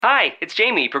Hi, it's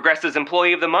Jamie, Progressive's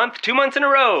Employee of the Month, 2 months in a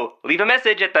row. Leave a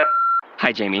message at the...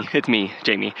 Hi, Jamie. It's me,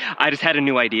 Jamie. I just had a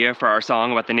new idea for our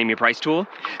song about the Name Your Price tool.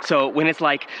 So when it's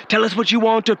like, tell us what you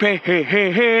want to pay, hey,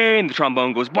 hey, hey, and the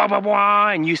trombone goes, blah, blah, blah,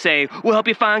 and you say, we'll help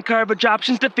you find coverage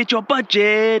options to fit your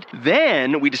budget.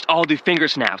 Then we just all do finger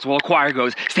snaps while a choir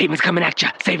goes, statements coming at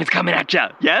ya, statements coming at ya.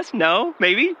 Yes? No?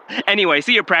 Maybe? Anyway,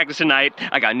 see you practice tonight.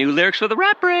 I got new lyrics for the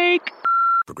rap break.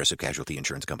 Progressive Casualty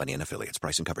Insurance Company and Affiliates.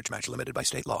 Price and coverage match limited by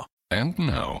state law. And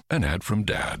now, an ad from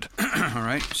Dad. All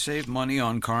right, save money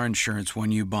on car insurance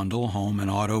when you bundle home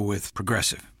and auto with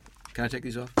Progressive. Can I take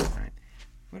these off? All right.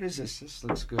 What is this? This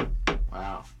looks good.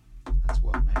 Wow, that's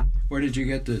well made. Where did you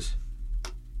get this?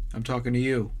 I'm talking to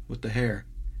you with the hair.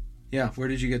 Yeah, where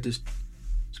did you get this?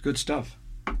 It's good stuff.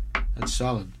 That's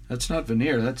solid. That's not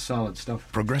veneer, that's solid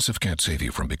stuff. Progressive can't save you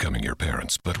from becoming your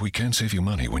parents, but we can save you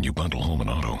money when you bundle home and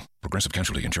auto. Progressive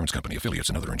Casualty Insurance Company, Affiliates,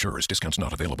 and other insurers. Discounts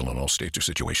not available in all states or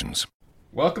situations.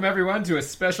 Welcome, everyone, to a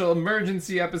special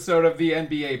emergency episode of the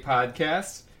NBA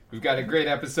podcast. We've got a great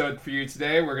episode for you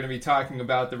today. We're going to be talking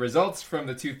about the results from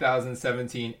the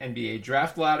 2017 NBA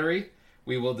Draft Lottery.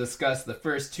 We will discuss the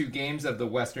first two games of the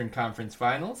Western Conference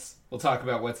Finals. We'll talk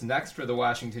about what's next for the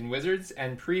Washington Wizards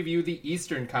and preview the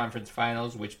Eastern Conference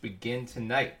Finals, which begin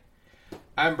tonight.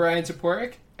 I'm Brian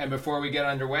Toporek, and before we get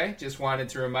underway, just wanted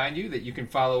to remind you that you can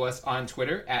follow us on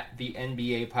Twitter at the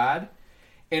NBA Pod.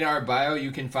 In our bio,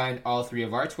 you can find all three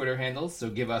of our Twitter handles, so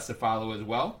give us a follow as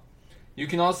well. You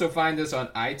can also find us on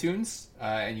iTunes,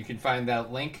 and you can find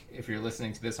that link if you're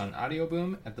listening to this on Audio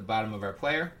Boom at the bottom of our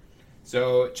player.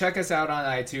 So check us out on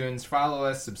iTunes, follow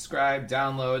us, subscribe,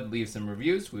 download, leave some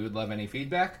reviews. We would love any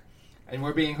feedback. And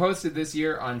we're being hosted this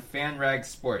year on FanRag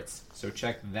Sports. So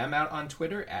check them out on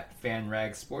Twitter at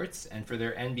FanRag Sports and for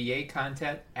their NBA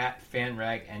content at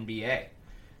FanRag NBA.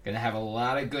 Going to have a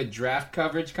lot of good draft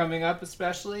coverage coming up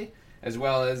especially, as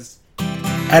well as...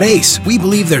 At ACE, we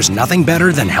believe there's nothing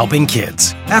better than helping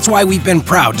kids. That's why we've been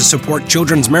proud to support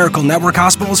Children's Miracle Network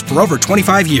hospitals for over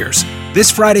 25 years. This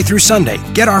Friday through Sunday,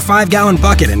 get our 5-gallon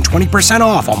bucket and 20%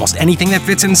 off almost anything that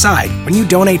fits inside when you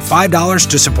donate $5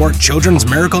 to support Children's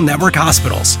Miracle Network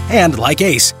hospitals. And like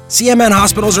ACE, CMN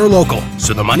hospitals are local,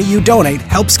 so the money you donate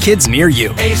helps kids near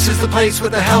you. ACE is the place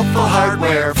with the helpful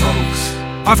hardware, folks.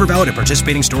 Offer valid at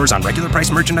participating stores on regular price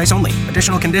merchandise only.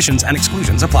 Additional conditions and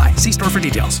exclusions apply. See store for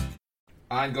details.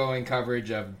 Ongoing coverage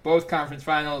of both conference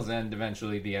finals and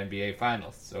eventually the NBA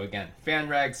finals. So again,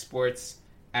 FanRag Sports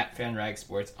at FanRag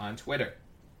Sports on Twitter.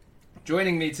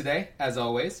 Joining me today, as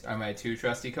always, are my two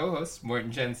trusty co-hosts,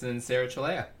 Morton Jensen and Sarah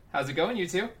Chalea. How's it going, you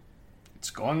two?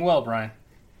 It's going well, Brian.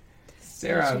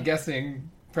 Sarah, I'm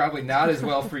guessing probably not as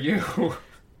well for you.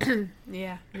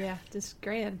 Yeah, just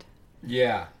grand.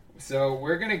 Yeah. So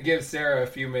we're going to give Sarah a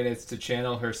few minutes to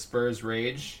channel her Spurs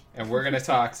rage, and we're going to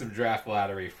talk some draft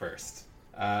lottery first.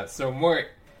 So Mort,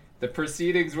 the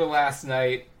proceedings were last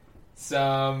night.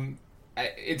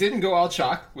 It didn't go all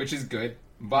chalk, which is good.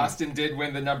 Boston did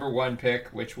win the number 1 pick,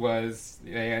 which was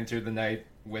they entered the night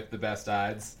with the best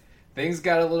odds. Things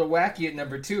got a little wacky at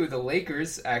number 2. The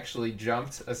Lakers actually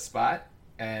jumped a spot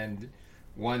and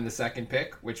won the second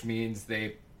pick, which means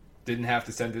they didn't have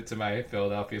to send it to my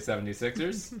Philadelphia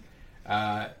 76ers.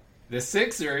 The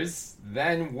Sixers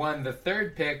then won the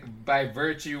third pick by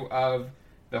virtue of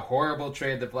the horrible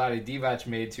trade that Vlade Divac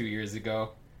made 2 years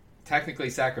ago. Technically,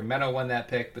 Sacramento won that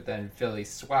pick, but then Philly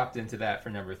swapped into that for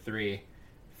number 3.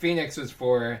 Phoenix was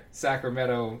 4,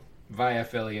 Sacramento via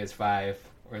Philly is 5,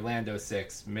 Orlando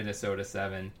 6, Minnesota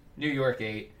 7, New York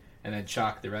 8, and then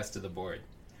chalk the rest of the board.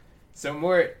 So,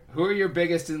 Mort, who are your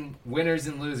biggest winners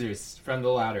and losers from the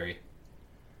lottery?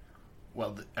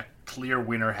 Well, a clear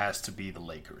winner has to be the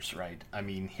Lakers, right? I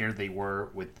mean, here they were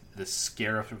with the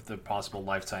scare of the possible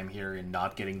lifetime here in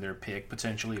not getting their pick,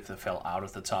 potentially, if they fell out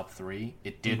of the top 3.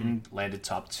 It didn't, landed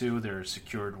top 2. They're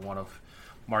secured one of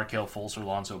Markelle Fultz or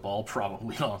Lonzo Ball,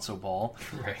 probably Lonzo Ball.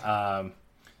 Right.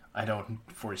 I don't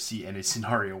foresee any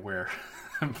scenario where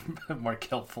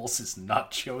Markelle Fultz is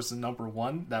not chosen number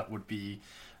 1. That would be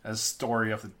a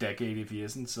story of the decade if he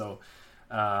isn't. So,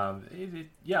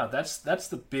 that's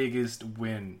the biggest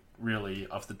win really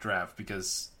of the draft,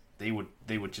 because they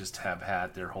would just have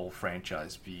had their whole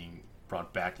franchise being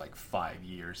brought back like 5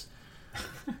 years.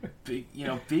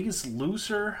 Biggest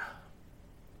loser.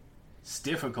 It's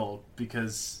difficult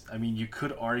because I mean you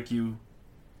could argue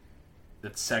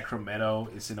that Sacramento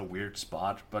is in a weird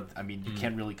spot, but I mean you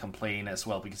can't really complain as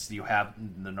well because you have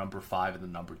the number 5 and the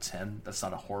number 10. That's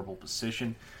not a horrible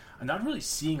position. I'm not really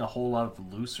seeing a whole lot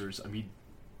of losers. I mean,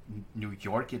 New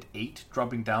York at 8,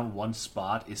 dropping down 1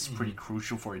 spot is pretty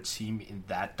crucial for a team in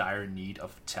that dire need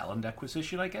of talent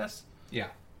acquisition, I guess. Yeah.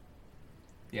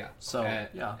 Yeah. So,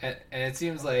 yeah. And it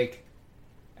seems like,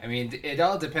 I mean, it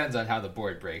all depends on how the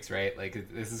board breaks, right? Like,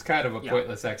 this is kind of a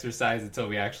pointless exercise until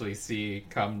we actually see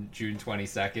come June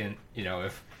 22nd,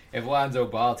 if Lonzo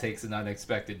Ball takes an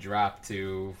unexpected drop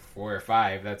to 4 or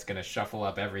 5, that's going to shuffle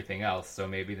up everything else. So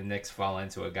maybe the Knicks fall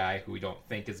into a guy who we don't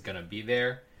think is going to be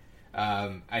there.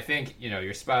 I think,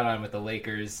 you're spot on with the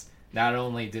Lakers. Not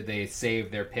only did they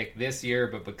save their pick this year,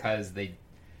 but because they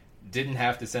didn't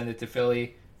have to send it to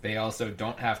Philly, they also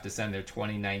don't have to send their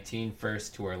 2019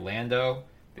 first to Orlando.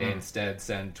 They instead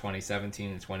send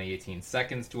 2017 and 2018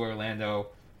 seconds to Orlando,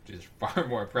 which is far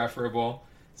more preferable.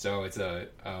 So it's a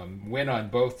win on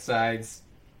both sides.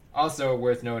 Also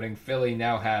worth noting, Philly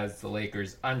now has the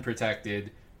Lakers'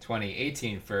 unprotected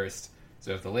 2018 first.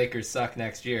 So if the Lakers suck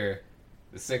next year,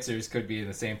 the Sixers could be in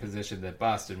the same position that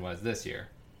Boston was this year.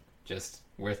 Just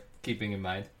worth keeping in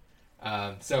mind.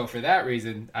 So for that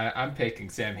reason, I'm picking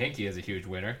Sam Hinkie as a huge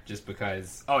winner, just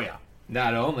because. Oh yeah.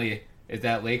 Not only is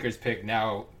that Lakers pick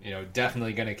now,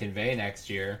 definitely going to convey next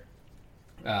year,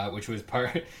 which was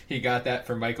he got that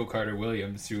from Michael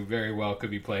Carter-Williams, who very well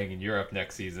could be playing in Europe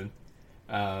next season.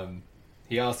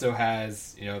 He also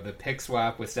has, the pick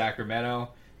swap with Sacramento.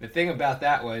 The thing about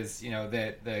that was,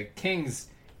 that the Kings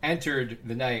entered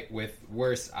the night with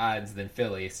worse odds than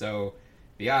Philly, so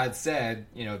the odds said,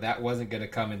 that wasn't going to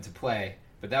come into play,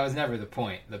 but that was never the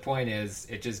point. The point is,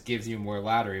 it just gives you more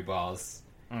lottery balls,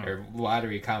 or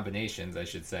lottery combinations, I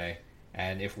should say.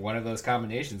 And if one of those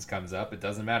combinations comes up, it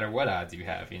doesn't matter what odds you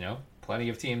have, Plenty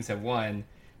of teams have won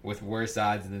with worse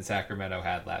odds than Sacramento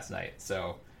had last night.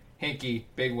 So, Hinkie,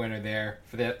 big winner there.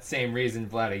 For that same reason,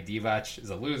 Vlade Divac is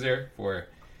a loser, for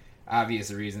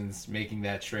obvious reasons, making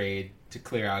that trade to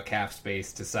clear out cap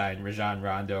space to sign Rajon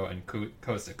Rondo and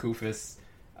Kosta Koufos.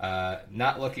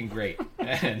 Not looking great.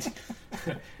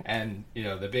 and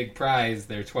the big prize,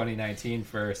 their 2019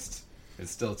 first, is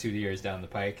still 2 years down the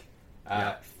pike.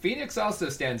 Phoenix also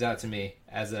stands out to me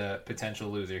as a potential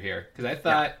loser here, because I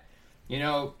thought,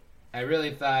 I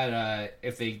really thought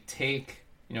if they take,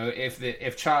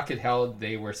 if Chalk had held,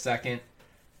 they were second.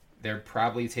 They're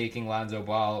probably taking Lonzo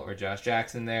Ball or Josh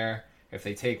Jackson there. If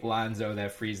they take Lonzo,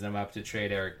 that frees them up to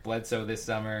trade Eric Bledsoe this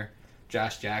summer.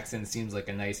 Josh Jackson seems like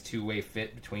a nice two-way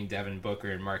fit between Devin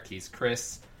Booker and Marquise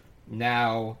Chris.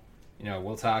 Now,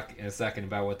 we'll talk in a second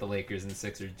about what the Lakers and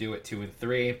Sixers do at 2 and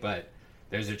 3, but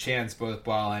there's a chance both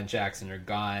Ball and Jackson are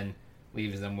gone.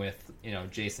 Leaves them with,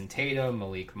 Jason Tatum,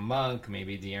 Malik Monk,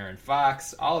 maybe De'Aaron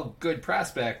Fox, all good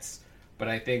prospects, but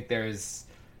I think there's,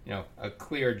 a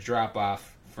clear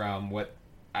drop-off from what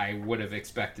I would have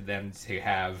expected them to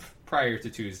have prior to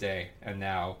Tuesday, and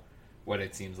now what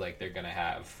it seems like they're going to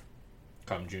have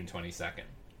come June 22nd.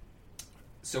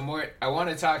 So, Mort, I want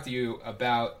to talk to you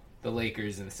about the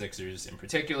Lakers and the Sixers in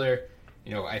particular.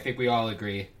 I think we all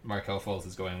agree Markelle Fultz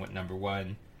is going with number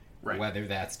 1. Right. Whether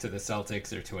that's to the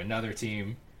Celtics or to another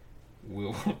team,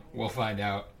 we'll find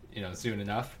out, soon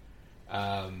enough.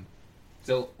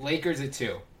 So, Lakers at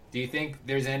 2. Do you think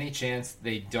there's any chance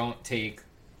they don't take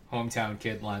hometown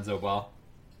kid Lonzo Ball?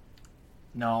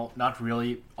 No, not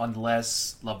really,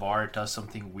 unless LeVar does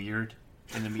something weird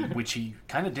in the meet, which he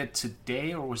kind of did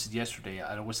today, or was it yesterday?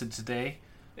 Was it today?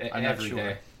 I'm not sure.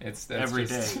 Day. That's every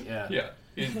day. Yeah. Yeah,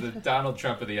 he's the Donald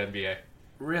Trump of the NBA.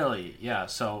 Really? Yeah.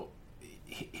 So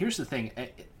here's the thing.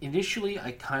 Initially,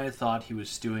 I kind of thought he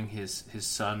was doing his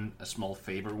son a small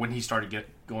favor when he started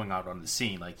going out on the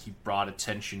scene. Like, he brought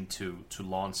attention to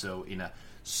Lonzo in a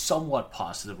somewhat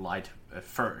positive light at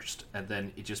first, and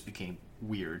then it just became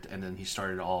weird, and then he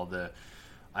started all the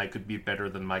I could be better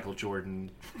than Michael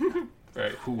Jordan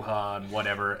right. hoo-ha and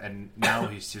whatever, and now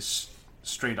he's just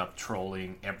straight up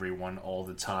trolling everyone all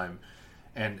the time.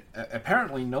 And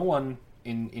apparently no one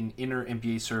in inner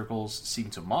NBA circles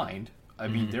seemed to mind. I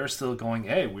mean, they're still going,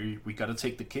 hey, we got to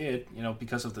take the kid,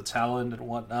 because of the talent and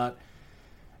whatnot.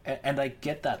 And I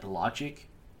get that logic,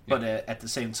 but at the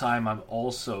same time, I'm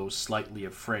also slightly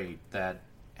afraid that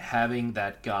having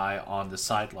that guy on the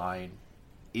sideline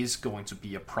is going to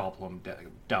be a problem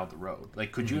down the road.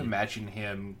 Like, could you imagine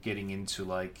him getting into,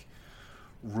 like,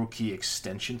 rookie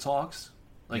extension talks?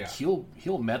 Like, he'll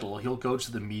meddle, he'll go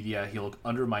to the media, he'll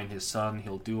undermine his son,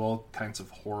 he'll do all kinds of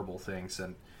horrible things.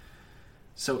 And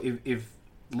so if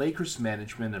Lakers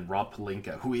management and Rob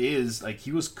Pelinka, who is, like,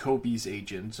 he was Kobe's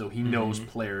agent, so he knows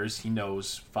players, he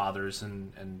knows fathers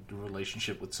and the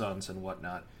relationship with sons and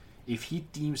whatnot. If he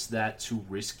deems that too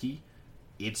risky,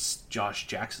 it's Josh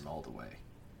Jackson all the way.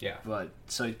 Yeah. But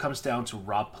so it comes down to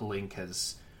Rob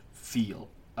Pelinka's feel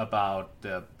about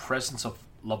the presence of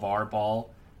LeVar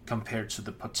Ball compared to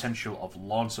the potential of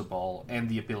Lonzo Ball and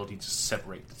the ability to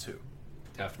separate the two.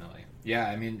 Definitely. Yeah,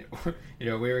 I mean,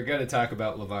 we were going to talk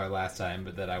about LeVar last time,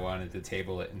 but then I wanted to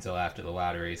table it until after the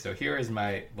lottery. So here is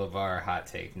my LeVar hot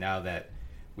take now that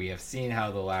we have seen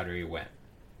how the lottery went.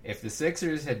 If the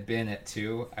Sixers had been at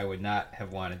 2, I would not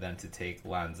have wanted them to take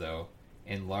Lonzo,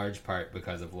 in large part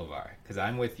because of LeVar. Because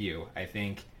I'm with you. I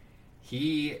think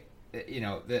I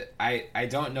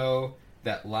don't know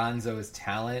that Lonzo's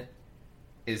talent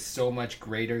is so much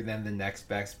greater than the next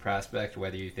best prospect,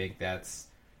 whether you think that's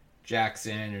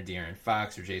Jackson or De'Aaron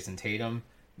Fox or Jason Tatum,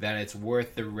 that it's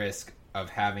worth the risk of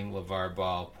having LeVar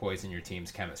Ball poison your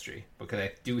team's chemistry, because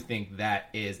I do think that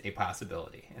is a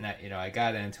possibility. And I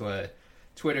got into a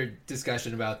Twitter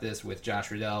discussion about this with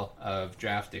Josh Riddell of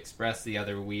Draft Express the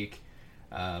other week,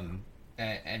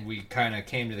 and we kind of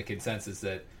came to the consensus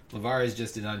that LeVar is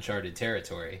just in uncharted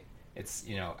territory. It's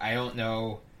I don't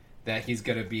know that he's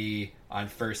going to be on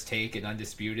First Take and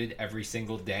Undisputed every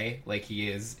single day like he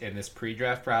is in this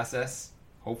pre-draft process.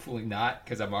 Hopefully not,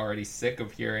 because I'm already sick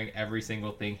of hearing every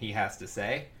single thing he has to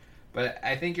say. But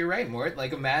I think you're right, Mort.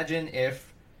 Like, imagine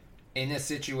if in a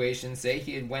situation, say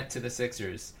he had went to the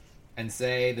Sixers, and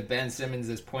say the Ben Simmons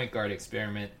as point guard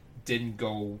experiment didn't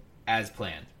go as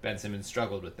planned. Ben Simmons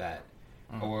struggled with that.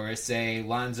 Or say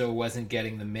Lonzo wasn't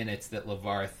getting the minutes that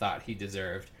LeVar thought he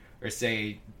deserved. Or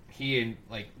say he and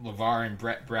LeVar and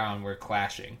Brett Brown were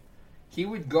clashing. He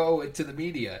would go to the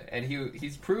media, and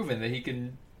he's proven that he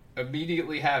can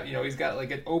immediately have, he's got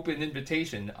an open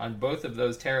invitation on both of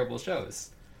those terrible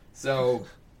shows. So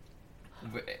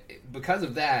because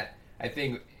of that, I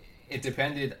think it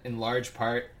depended in large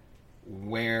part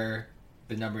where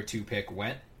the number 2 pick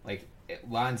went.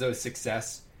 Lonzo's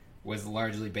success was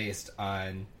largely based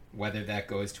on whether that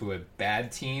goes to a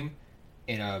bad team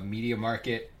in a media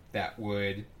market that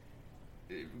would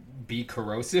be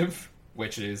corrosive,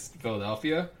 which is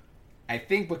Philadelphia. I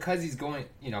think because he's going,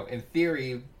 in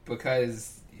theory,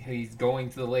 because he's going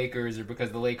to the Lakers, or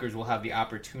because the Lakers will have the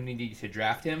opportunity to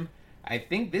draft him, I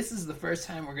think this is the first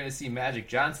time we're going to see Magic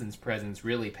Johnson's presence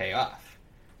really pay off.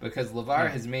 Because LeVar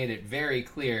has made it very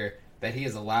clear that he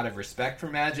has a lot of respect for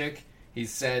Magic.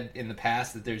 He's said in the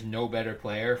past that there's no better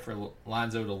player for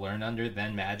Lonzo to learn under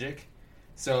than Magic.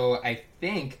 So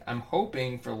I'm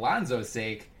hoping for Lonzo's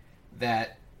sake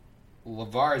that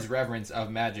LeVar's reverence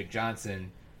of Magic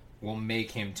Johnson will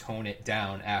make him tone it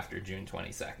down after June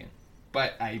 22nd.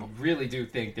 But I really do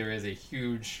think there is a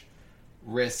huge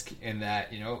risk in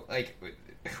that,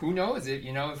 who knows it,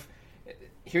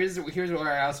 here's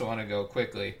where I also want to go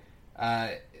quickly.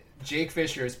 Jake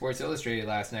Fisher of Sports Illustrated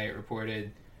last night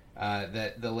reported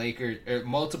that the Lakers,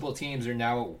 multiple teams are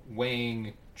now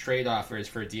weighing trade offers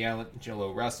for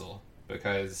D'Angelo Russell,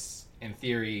 because in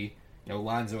theory,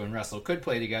 Lonzo and Russell could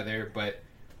play together, but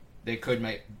they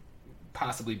might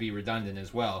possibly be redundant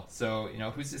as well. So,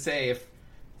 who's to say if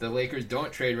the Lakers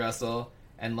don't trade Russell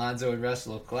and Lonzo and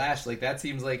Russell clash, that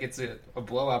seems like it's a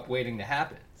blow-up waiting to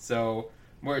happen. So,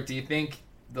 Mort, do you think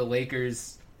the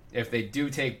Lakers, if they do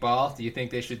take Ball, do you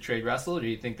think they should trade Russell, or do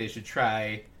you think they should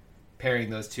try pairing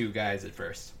those two guys at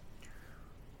first?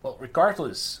 Well,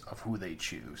 regardless of who they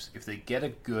choose, if they get a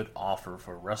good offer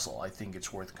for Russell, I think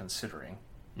it's worth considering.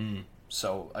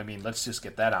 So, let's just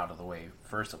get that out of the way,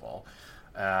 first of all.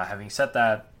 Having said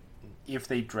that, if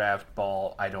they draft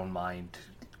Ball, I don't mind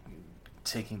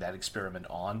taking that experiment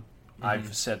on.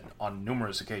 I've said on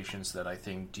numerous occasions that I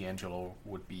think D'Angelo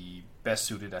would be best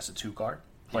suited as a 2-guard,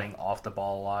 playing off the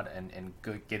ball a lot and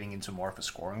getting into more of a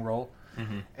scoring role.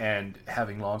 And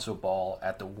having Lonzo Ball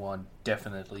at the 1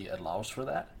 definitely allows for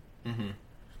that.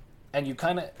 And you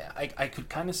I could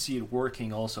kind of see it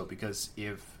working also, because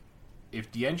if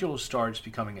D'Angelo starts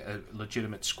becoming a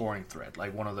legitimate scoring threat,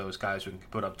 like one of those guys who can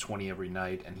put up 20 every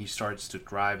night, and he starts to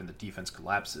drive and the defense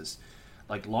collapses,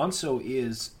 Lonzo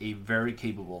is a very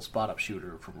capable spot-up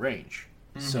shooter from range.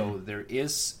 So there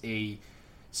is a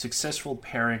successful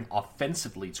pairing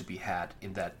offensively to be had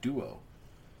in that duo.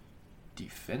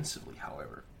 Defensively,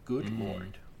 however, good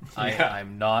lord,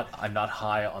 I'm not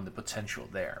high on the potential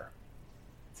there.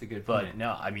 It's a good point. But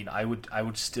no, I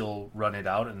would still run it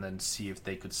out and then see if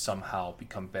they could somehow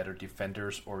become better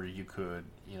defenders, or you could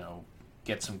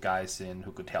get some guys in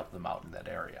who could help them out in that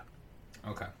area.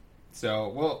 Okay.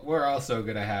 So we're also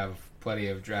going to have plenty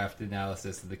of draft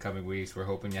analysis in the coming weeks. We're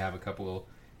hoping to have a couple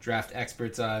draft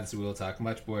experts on, so we'll talk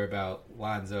much more about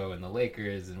Lonzo and the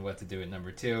Lakers and what to do at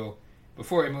number 2.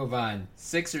 Before we move on,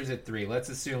 Sixers at 3. Let's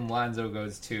assume Lonzo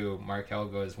goes 2, Markelle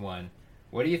goes 1.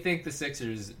 What do you think the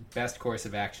Sixers' best course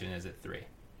of action is at 3?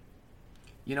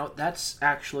 That's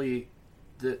actually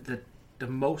the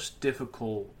most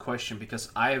difficult question, because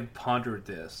I have pondered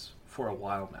this for a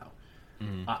while now.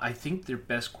 I think their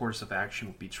best course of action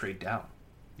would be trade down.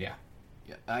 Yeah.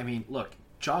 Yeah, I mean, look,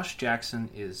 Josh Jackson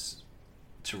is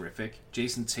terrific.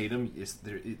 Jason Tatum is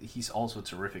there. He's also a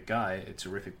terrific guy, a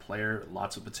terrific player,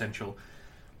 lots of potential.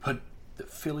 But the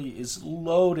Philly is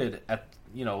loaded at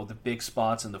the big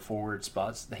spots and the forward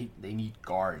spots. They need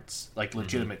guards, like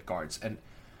legitimate guards. And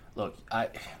look,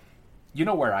 you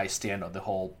know where I stand on the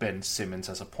whole Ben Simmons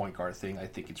as a point guard thing. I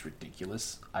think it's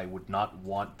ridiculous. I would not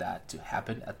want that to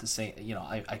happen at the same...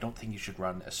 I don't think you should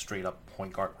run a straight-up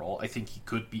point guard role. I think he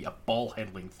could be a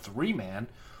ball-handling 3-man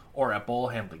or a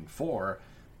ball-handling 4,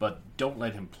 but don't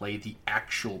let him play the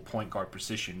actual point guard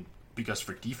position, because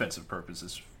for defensive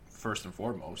purposes, first and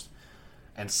foremost,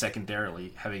 and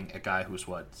secondarily, having a guy who's,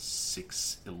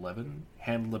 6'11",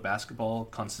 handle the basketball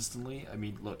consistently. I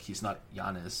mean, look, he's not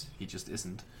Giannis. He just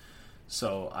isn't.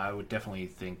 So I would definitely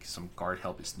think some guard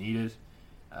help is needed,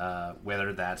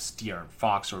 whether that's De'Aaron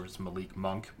Fox or it's Malik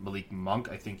Monk. Malik Monk,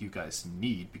 I think you guys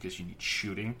need, because you need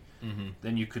shooting. Mm-hmm.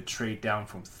 Then you could trade down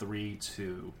from 3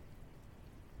 to,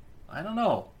 I don't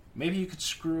know, maybe you could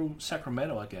screw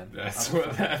Sacramento again. That's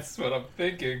what I'm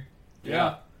thinking.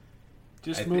 Yeah.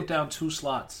 Just move down 2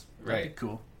 slots. That'd right. be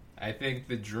cool. I think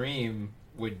the dream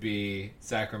would be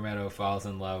Sacramento falls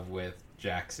in love with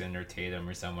Jackson or Tatum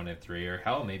or someone at 3, or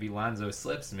hell, maybe Lonzo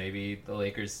slips. Maybe the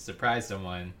Lakers surprise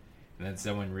someone, and then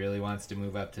someone really wants to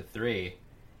move up to 3.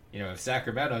 If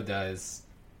Sacramento does,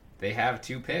 they have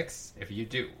 2 picks. If you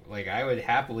do, I would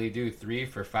happily do 3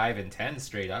 for 5 and 10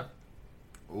 straight up.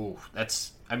 Oh,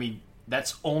 that's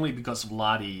only because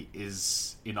Lottie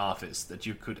is in office that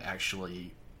you could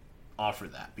actually offer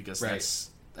that, because right.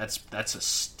 that's a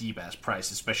steep ass price,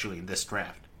 especially in this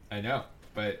draft. I know,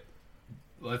 but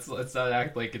let's not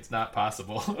act like it's not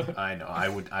possible. I know. I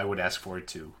would ask for it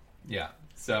too. Yeah.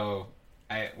 So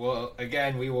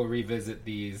again, we will revisit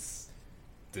these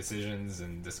decisions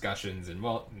and discussions and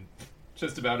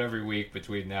just about every week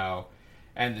between now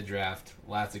and the draft.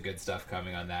 Lots of good stuff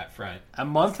coming on that front. A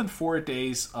month and 4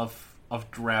 days of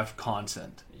draft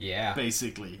content. Yeah.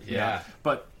 Basically. Yeah.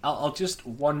 But I'll just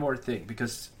one more thing,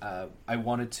 because I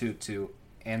wanted to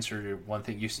answer one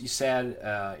thing you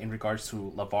said in regards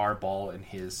to LeVar Ball and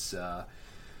his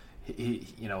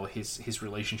his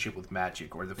relationship with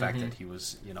Magic, or the fact that he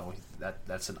was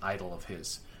that's an idol of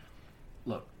his.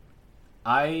 Look,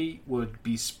 I would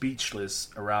be speechless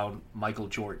around Michael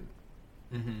Jordan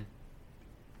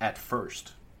at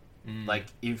first. Like,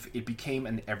 if it became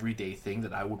an everyday thing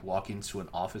that I would walk into an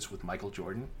office with Michael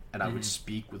Jordan and I would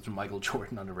speak with Michael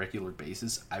Jordan on a regular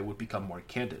basis, I would become more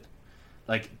candid.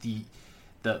 Like,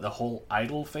 the whole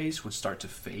idol phase would start to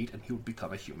fade, and he would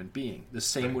become a human being. The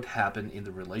same would happen in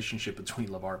the relationship between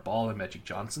LeVar Ball and Magic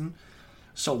Johnson.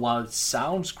 So while it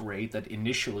sounds great that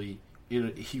initially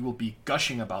he will be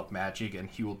gushing about Magic and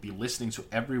he will be listening to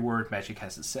every word Magic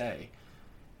has to say,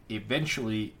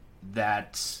 eventually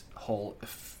that whole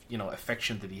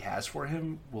affection that he has for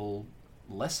him will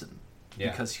lessen.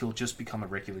 Yeah. Because he'll just become a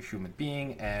regular human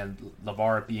being, and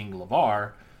LeVar being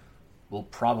LeVar will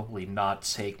probably not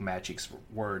take Magic's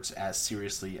words as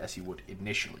seriously as he would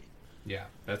initially. Yeah,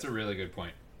 that's a really good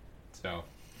point. So,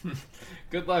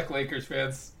 good luck, Lakers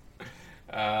fans.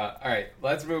 All right,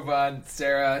 let's move on.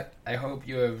 Sarah, I hope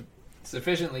you have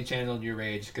sufficiently channeled your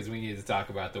rage, because we need to talk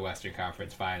about the Western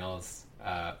Conference Finals,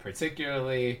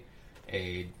 particularly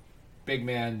a big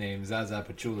man named Zaza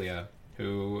Pachulia,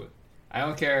 who I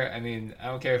don't care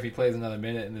if he plays another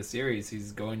minute in the series,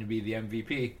 he's going to be the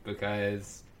MVP,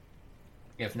 because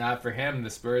if not for him, the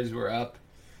Spurs were up.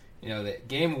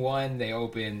 Game 1, they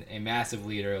opened a massive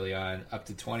lead early on, up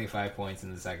to 25 points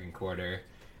in the second quarter.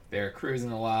 They're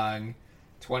cruising along,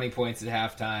 20 points at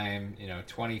halftime,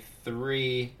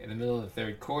 23 in the middle of the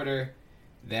third quarter.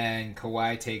 Then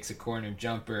Kawhi takes a corner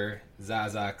jumper.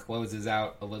 Zaza closes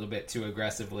out a little bit too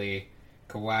aggressively.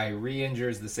 Kawhi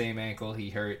re-injures the same ankle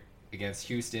he hurt against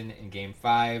Houston in Game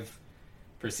 5.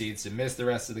 Proceeds to miss the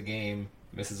rest of the game.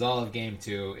 Misses all of Game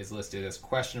 2. Is listed as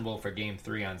questionable for Game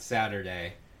 3 on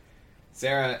Saturday.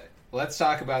 Sarah, let's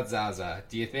talk about Zaza.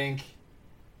 Do you think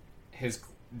his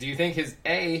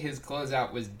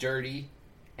closeout was dirty?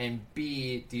 And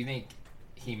B, do you think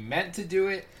he meant to do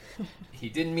it? He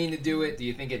didn't mean to do it. Do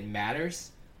you think it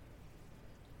matters?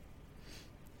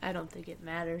 I don't think it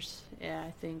matters. Yeah,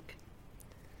 I think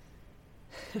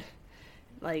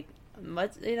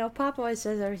Pop always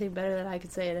says everything better than I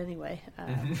could say it anyway.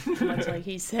 Much like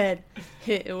he said,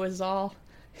 it was all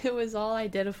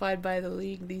identified by the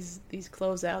league, these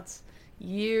closeouts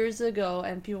years ago,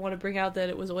 and people want to bring out that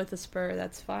it was with a Spur.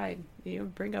 That's fine.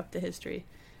 Bring up the history,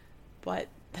 but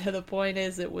the point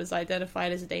is, it was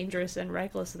identified as dangerous and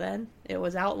reckless then. It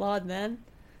was outlawed then.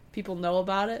 People know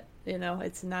about it.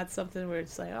 It's not something where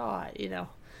it's like,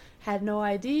 had no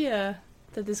idea.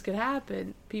 that this could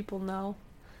happen. People know,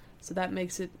 so that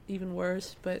makes it even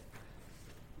worse. But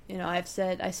I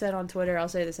said on Twitter, I'll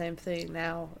say the same thing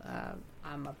now.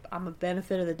 I'm a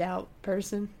benefit of the doubt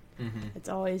person. Mm-hmm. It's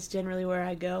always generally where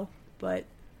I go, but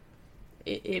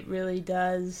it really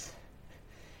does.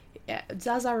 Yeah,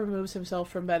 Zaza removes himself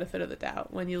from benefit of the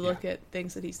doubt when you look at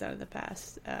things that he's done in the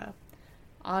past.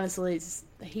 Honestly,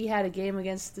 he had a game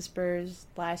against the Spurs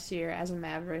last year as a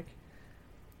Maverick.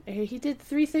 He did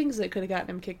 3 things that could have gotten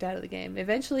him kicked out of the game.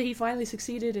 Eventually, he finally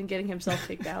succeeded in getting himself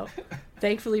kicked out.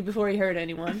 Thankfully, before he hurt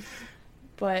anyone.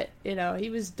 But, he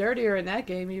was dirtier in that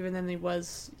game even than he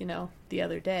was, the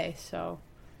other day. So,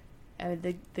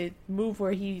 and the move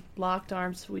where he locked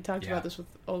arms, we talked about this with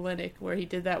Olynyk, where he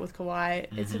did that with Kawhi.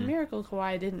 Mm-hmm. It's a miracle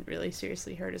Kawhi didn't really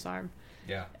seriously hurt his arm.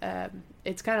 Yeah.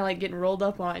 It's kind of like getting rolled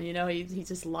up on, he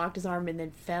just locked his arm and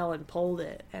then fell and pulled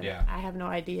it. And I have no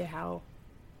idea how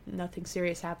nothing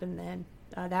serious happened then.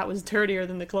 That was dirtier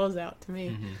than the closeout to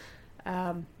me.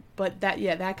 Mm-hmm. But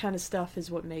that kind of stuff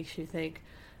is what makes you think,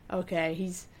 okay,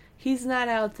 he's not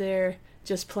out there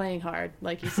just playing hard,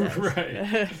 like he says.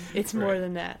 Right. It's more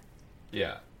than that.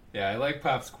 Yeah. Yeah, I like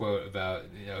Pop's quote about,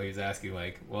 he's asking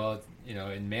well,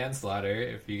 in manslaughter,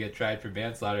 if you get tried for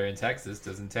manslaughter in Texas,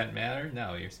 does intent matter?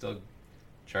 No, you're still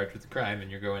charged with a crime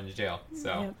and you're going to jail.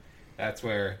 So that's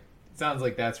where, it sounds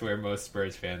like that's where most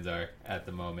Spurs fans are at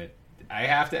the moment. I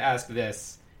have to ask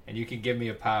this, and you can give me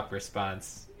a Pop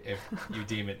response if you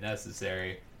deem it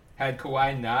necessary. Had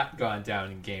Kawhi not gone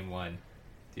down in Game 1,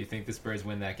 do you think the Spurs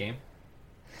win that game?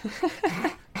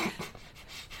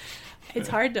 It's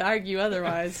hard to argue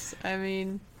otherwise. I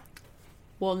mean,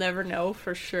 we'll never know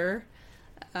for sure.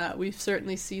 We've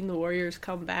certainly seen the Warriors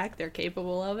come back. They're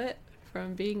capable of it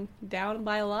from being down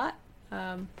by a lot,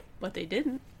 but they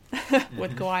didn't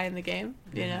with Kawhi in the game.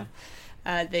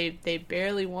 They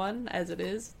barely won as it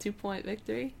is, 2-point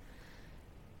victory.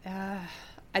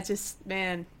 It's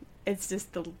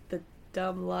just the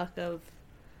dumb luck of,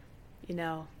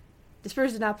 the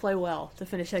Spurs did not play well to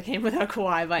finish that game without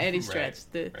Kawhi by any stretch.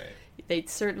 They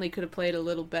certainly could have played a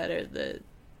little better. The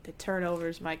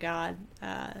turnovers, my God,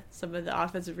 some of the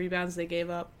offensive rebounds they gave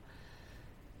up.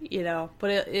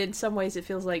 But in some ways it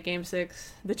feels like Game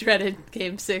 6, the dreaded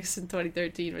Game 6 in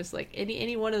 2013, was like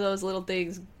any one of those little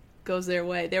things goes their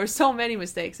way. There were so many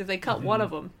mistakes. If they cut one of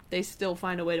them, they still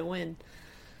find a way to win.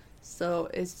 So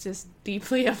it's just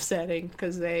deeply upsetting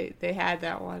because they had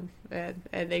that one,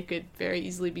 and they could very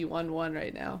easily be 1-1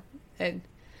 right now. And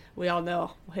we all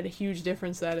know what a huge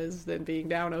difference that is than being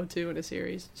down 0-2 in a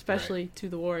series, especially to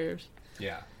the Warriors.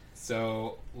 Yeah.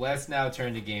 So let's now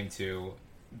turn to Game 2.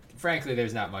 Frankly,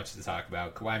 there's not much to talk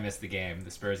about. Kawhi missed the game.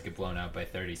 The Spurs get blown out by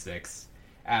 36.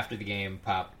 After the game,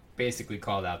 Pop basically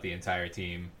called out the entire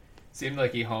team. Seemed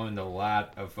like he honed a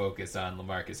lot of focus on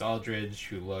LaMarcus Aldridge,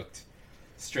 who looked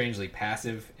strangely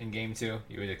passive in Game 2.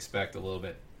 You would expect a little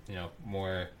bit,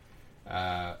 more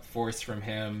force from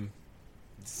him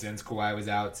since Kawhi was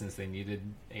out, since they needed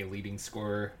a leading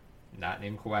scorer not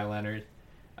named Kawhi Leonard.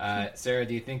 Sarah,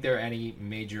 do you think there are any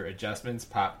major adjustments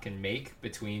Pop can make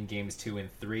between Games 2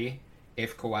 and 3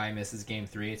 if Kawhi misses Game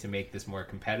 3 to make this more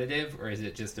competitive, or is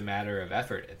it just a matter of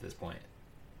effort at this point?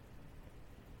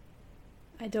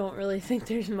 I don't really think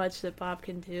there's much that Pop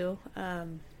can do.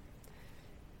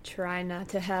 Try not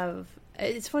to have...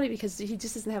 It's funny because he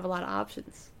just doesn't have a lot of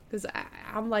options. Because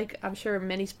I'm sure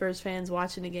many Spurs fans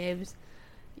watching the games,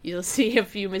 you'll see a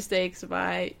few mistakes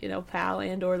by, Powell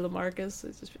and or LaMarcus.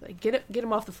 It's just like, get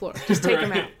him off the floor. Just take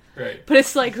him out. Right. But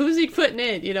it's like, who's he putting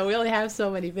in? We only have so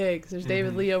many bigs. There's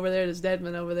David Lee over there. There's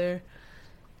Dedmon over there.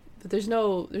 But there's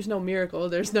no miracle.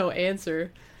 There's no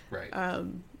answer. Right.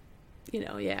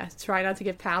 Try not to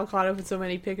get Powell caught up in so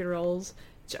many pick and rolls.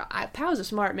 Powell's a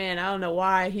smart man. I don't know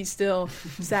why he's still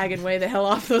sagging way the hell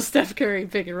off those Steph Curry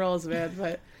pick and rolls, man.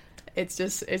 But it's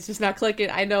just not clicking.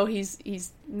 I know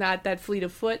he's not that fleet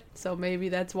of foot, so maybe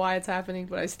that's why it's happening.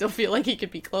 But I still feel like he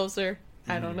could be closer.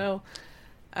 I don't know.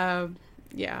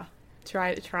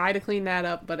 Try to clean that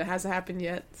up, but it hasn't happened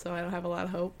yet, so I don't have a lot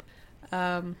of hope.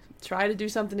 Try to do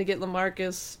something to get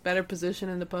LaMarcus better position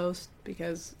in the post,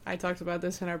 because I talked about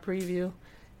this in our preview.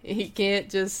 He can't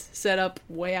just set up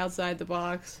way outside the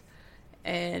box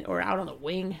or out on the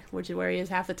wing, which is where he is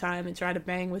half the time, and try to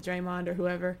bang with Draymond or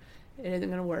whoever. It isn't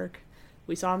going to work.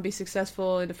 We saw him be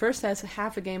successful in the first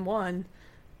half of Game 1,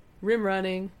 rim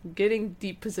running, getting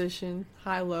deep position,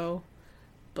 high-low,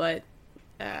 but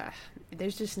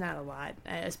there's just not a lot,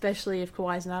 especially if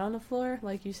Kawhi's not on the floor,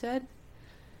 like you said.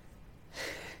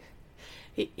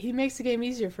 He makes the game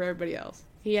easier for everybody else.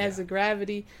 He has the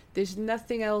gravity. There's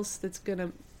nothing else that's going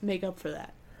to make up for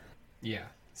that. Yeah.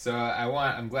 So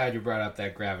I'm glad you brought up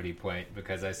that gravity point,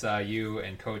 because I saw you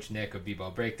and Coach Nick of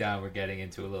B-Ball Breakdown were getting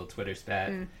into a little Twitter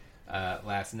spat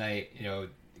last night. You know,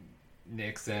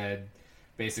 Nick said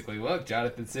basically, look,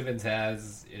 Jonathan Simmons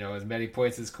has, you know, as many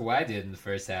points as Kawhi did in the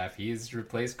first half. He's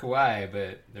replaced Kawhi,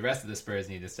 but the rest of the Spurs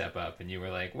need to step up. And you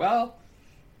were like, well,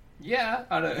 yeah,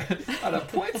 on a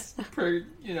points per,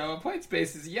 you know, points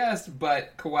basis, yes,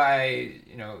 but Kawhi,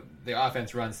 you know, the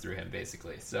offense runs through him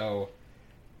basically. So,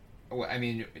 I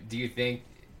mean, do you think,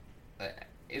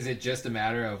 is it just a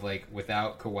matter of, like,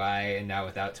 without Kawhi and now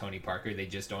without Tony Parker, they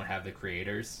just don't have the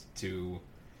creators to,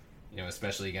 you know,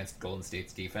 especially against Golden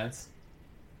State's defense?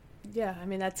 Yeah, I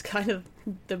mean, that's kind of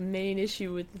the main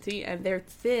issue with the team. And they're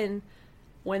thin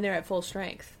when they're at full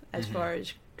strength as far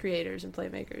as creators and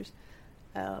playmakers.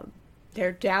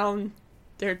 They're down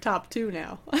their top two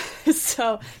now.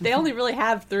 So they only really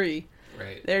have three.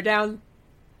 Right. They're down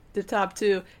the top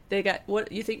two. They got,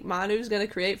 what you think Manu's going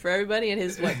to create for everybody in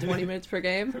his 20 minutes per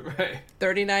game? Right.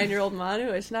 39-year-old Manu,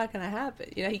 it's not going to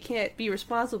happen. You know, he can't be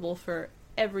responsible for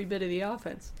every bit of the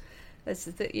offense. That's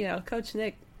the thing. You know, Coach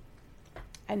Nick,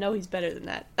 I know he's better than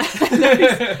that.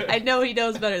 I know he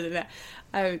knows better than that.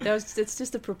 It's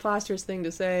just a preposterous thing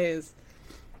to say. Is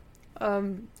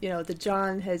you know, the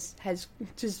John has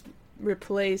just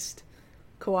replaced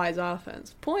Kawhi's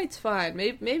offense. Points, fine.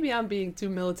 Maybe I'm being too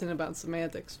militant about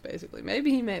semantics, basically.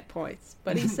 Maybe he meant points,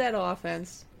 but he said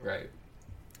offense. Right.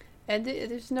 And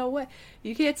there's no way.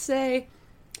 You can't say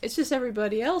it's just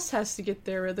everybody else has to get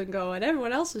their rhythm going.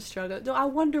 Everyone else is struggling. No, I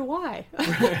wonder why.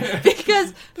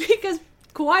 because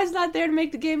Kawhi's not there to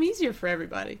make the game easier for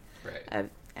everybody. Right.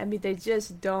 I mean, they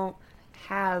just don't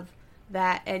have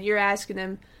that. And you're asking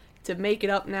them to make it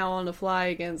up now on the fly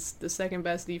against the second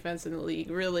best defense in the league.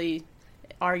 Really,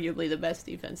 arguably the best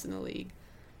defense in the league.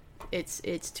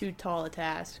 It's too tall a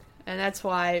task. And that's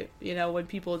why, you know, when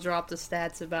people drop the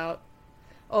stats about,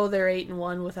 oh, they're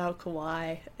 8-1 without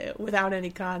Kawhi, without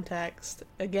any context.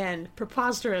 Again,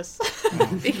 preposterous.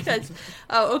 Because,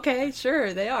 oh, okay,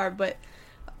 sure, they are. But,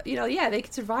 you know, yeah, they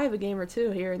could survive a game or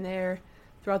two here and there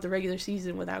throughout the regular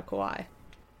season without Kawhi.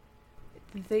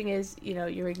 The thing is, you know,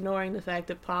 you're ignoring the fact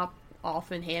that Pop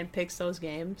often handpicks those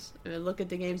games. I mean, look at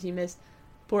the games he missed.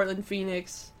 Portland,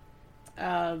 Phoenix,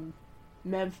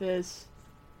 Memphis,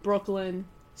 Brooklyn,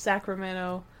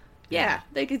 Sacramento. Yeah,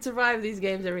 they could survive these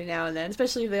games every now and then,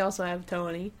 especially if they also have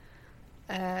Tony.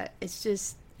 It's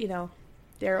just, you know,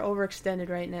 they're overextended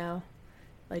right now.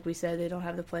 Like we said, they don't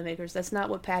have the playmakers. That's not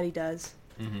what Patty does.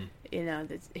 Mm-hmm. You know,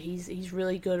 he's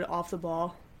really good off the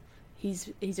ball. He's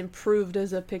improved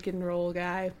as a pick and roll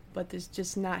guy, but there's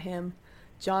just not him.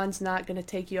 John's not going to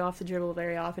take you off the dribble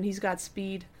very often. He's got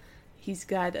speed. He's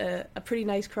got a pretty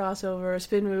nice crossover, a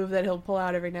spin move that he'll pull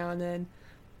out every now and then.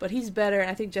 But he's better, and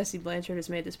I think Jesse Blanchard has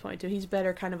made this point too, he's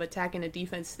better kind of attacking a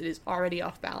defense that is already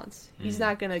off balance. Mm-hmm. He's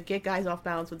not going to get guys off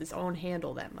balance with his own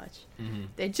handle that much. Mm-hmm.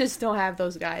 They just don't have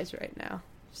those guys right now.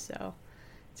 So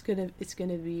it's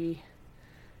gonna be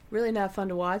really not fun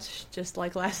to watch, just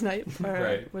like last night.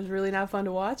 Right. Was really not fun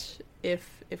to watch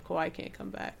if Kawhi can't come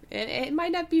back. And it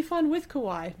might not be fun with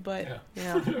Kawhi, but you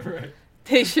know, right.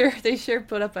 They sure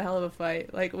put up a hell of a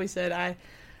fight. Like we said,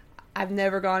 I've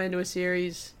never gone into a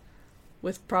series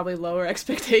with probably lower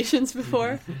expectations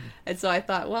before. And so I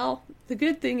thought, well, the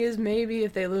good thing is maybe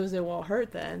if they lose it won't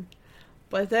hurt then.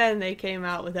 But then they came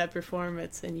out with that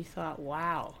performance and you thought,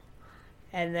 wow.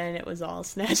 And then it was all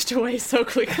snatched away so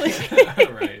quickly.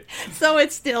 Right. So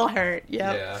it still hurt.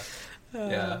 Yep. Yeah. Oh,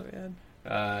 yeah. Man.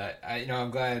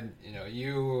 I'm glad,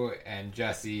 you and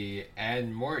Jesse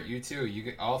and Mort, you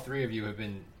too. All three of you have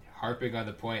been harping on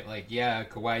the point, like, yeah,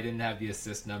 Kawhi didn't have the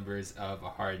assist numbers of a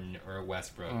Harden or a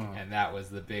Westbrook, and that was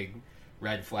the big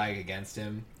red flag against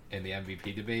him in the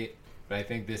MVP debate. But I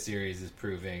think this series is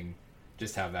proving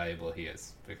just how valuable he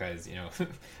is, because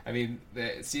I mean,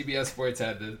 the CBS Sports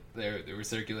had they were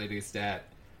circulating a stat.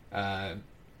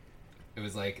 It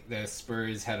was like the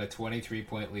Spurs had a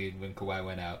 23-point lead when Kawhi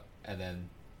went out, and then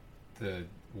the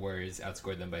Warriors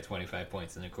outscored them by 25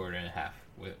 points in a quarter and a half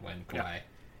when Kawhi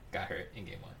got hurt in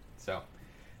Game 1. So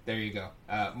there you go.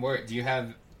 Mort, do you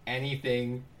have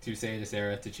anything to say to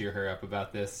Sarah to cheer her up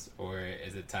about this, or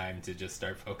is it time to just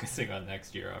start focusing on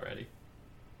next year already?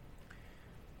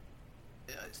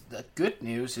 The good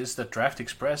news is that Draft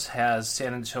Express has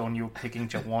San Antonio picking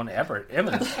Jawan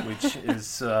Evans, which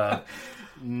is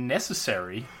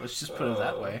necessary. Let's just put it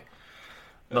that way.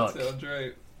 That sounds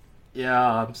right.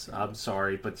 Yeah, I'm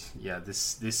sorry, but yeah,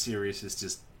 this series is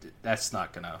just it's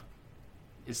not gonna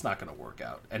work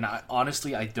out. And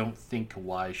honestly, I don't think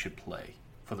Kawhi should play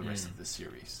for the rest of the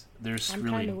series. There's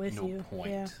really no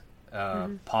point. Yeah.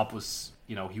 Pop was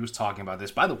he was talking about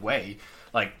this. By the way,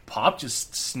 like, Pop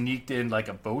just sneaked in like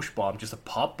a Bosch bomb, just a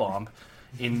pop bomb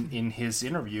in his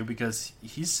interview, because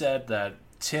he said that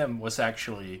Tim was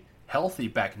actually healthy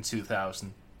back in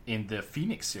 2000 in the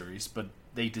Phoenix series, but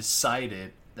they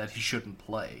decided that he shouldn't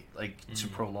play, like, to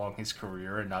prolong his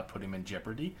career and not put him in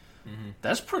jeopardy.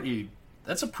 That's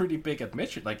a pretty big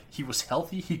admission. Like, he was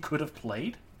healthy, he could have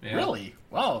played. Yeah. Really?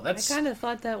 Wow, that's... I kind of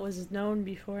thought that was known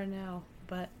before now,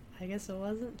 but I guess it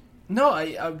wasn't. No,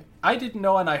 I didn't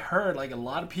know, and I heard, like, a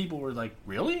lot of people were like,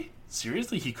 really?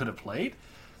 Seriously, he could have played?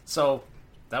 So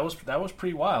that was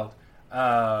pretty wild.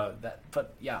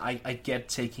 But yeah, I get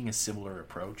taking a similar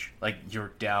approach. Like,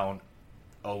 you're down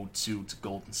 0-2 to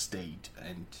Golden State,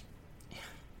 and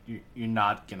you're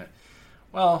not gonna.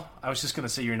 Well, I was just gonna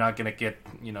say you're not gonna get.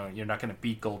 You're not gonna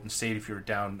beat Golden State if you're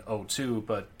down 0-2.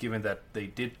 But given that they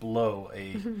did blow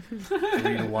a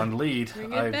 3-1 lead,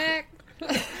 Bring it back.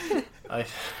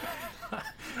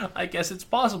 I guess it's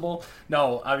possible.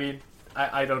 No, I mean,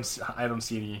 I don't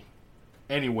see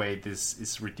any way this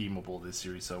is redeemable, this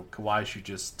series. So Kawhi should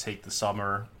just take the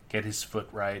summer, get his foot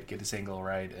right, get his angle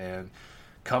right, and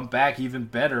come back even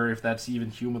better if that's even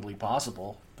humanly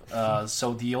possible.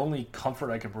 So the only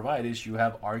comfort I can provide is you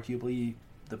have arguably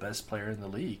the best player in the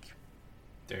league.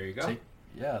 There you go.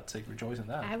 Take rejoice in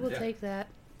that. I will take that.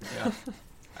 Yeah.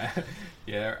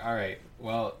 Yeah, all right.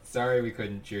 Well, sorry we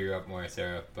couldn't cheer you up more,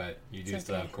 Sarah, but you do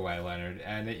still have Kawhi Leonard,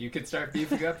 and you can start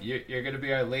beefing up. You're going to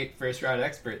be our late first-round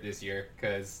expert this year,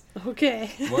 because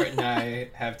Mort and I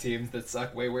have teams that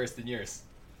suck way worse than yours.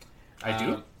 I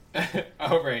do?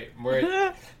 Oh, right. Mort,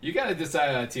 you got to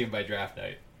decide on a team by draft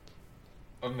night.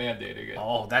 I'm mandating it.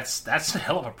 Oh, that's a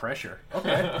hell of a pressure.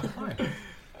 Okay, fine.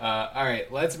 All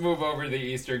right, let's move over to the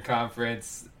Eastern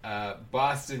Conference.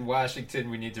 Boston,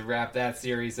 Washington, we need to wrap that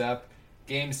series up.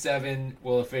 Game 7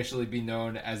 will officially be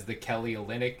known as the Kelly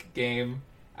Olynyk game.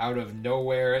 Out of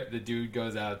nowhere, the dude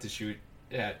goes out to shoot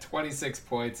 26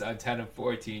 points on 10 of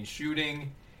 14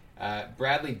 shooting.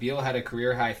 Bradley Beal had a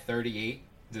career-high 38,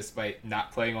 despite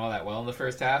not playing all that well in the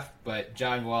first half, but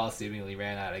John Wall seemingly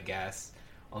ran out of gas.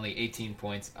 Only 18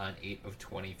 points on 8 of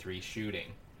 23 shooting.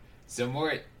 So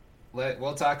Mort,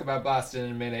 we'll talk about Boston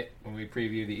in a minute when we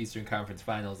preview the Eastern Conference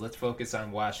Finals. Let's focus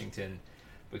on Washington,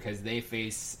 because they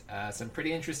face some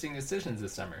pretty interesting decisions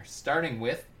this summer, starting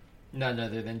with none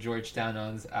other than Georgetown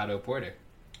owns Otto Porter.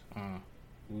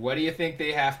 What do you think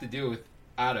they have to do with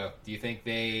Otto? Do you think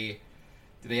do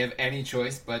they have any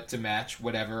choice but to match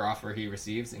whatever offer he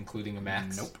receives, including a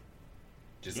max? Nope.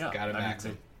 Just gotta max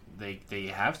him. They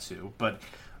have to. But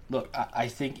look, I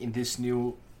think in this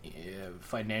new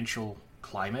financial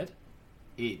climate,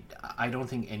 I don't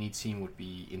think any team would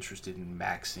be interested in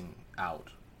maxing out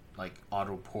like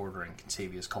Otto Porter and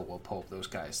Kentavious Caldwell-Pope, those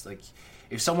guys. Like,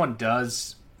 if someone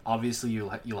does, obviously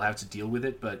you'll have to deal with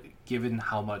it. But given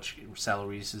how much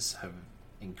salaries have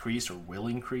increased or will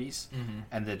increase,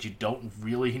 and that you don't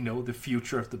really know the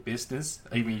future of the business.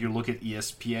 I mean, you look at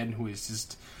ESPN, who is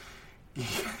just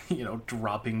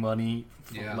dropping money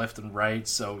left and right,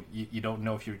 so you don't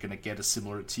know if you're going to get a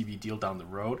similar TV deal down the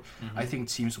road. I think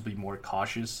teams will be more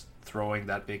cautious throwing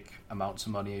that big amounts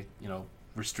of money,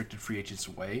 restricted free agents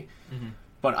away.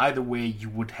 But either way, you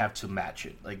would have to match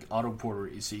it. Like, Otto Porter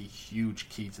is a huge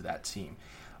key to that team.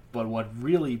 But what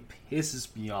really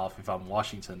pisses me off if I'm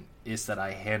Washington is that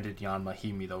I handed Jan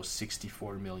Mahimi those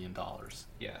 $64 million.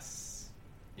 Yes.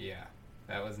 Yeah.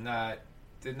 That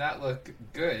did not look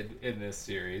good in this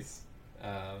series.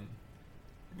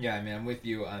 Yeah, I mean, I'm with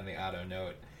you on the Otto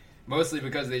note. Mostly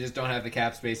because they just don't have the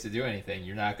cap space to do anything.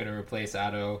 You're not going to replace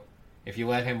Otto. If you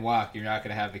let him walk, you're not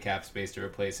going to have the cap space to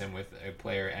replace him with a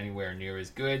player anywhere near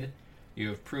as good. You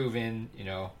have proven,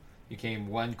 you came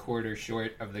 1 quarter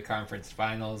short of the conference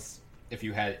finals. If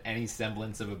you had any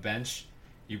semblance of a bench,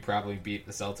 you probably beat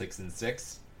the Celtics in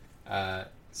 6.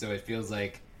 So it feels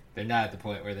like they're not at the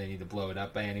point where they need to blow it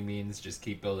up by any means. Just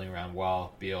keep building around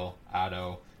Wall, Beal,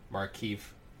 Otto. Markieff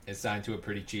is signed to a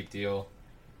pretty cheap deal.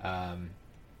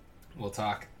 We'll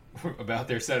talk about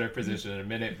their center position in a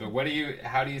minute. But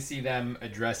how do you see them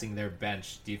addressing their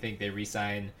bench? Do you think they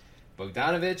re-sign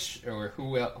Bogdanovic, or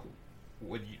who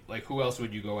else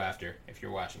would you go after if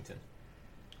you're Washington?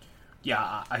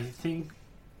 Yeah, I think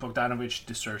Bogdanovic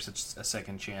deserves a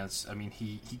second chance. I mean,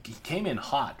 he came in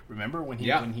hot. Remember when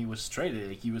he was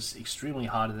traded? He was extremely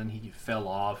hot, and then he fell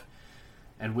off.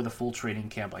 And with a full training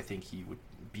camp, I think he would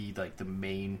be like the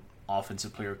main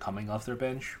offensive player coming off their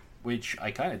bench, which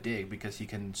I kind of dig because he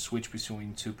can switch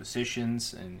between 2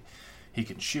 positions and he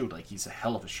can shoot. Like, he's a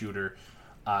hell of a shooter.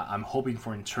 I'm hoping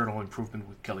for internal improvement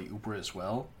with Kelly Oubre as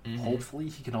well. Hopefully,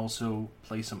 he can also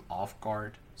play some off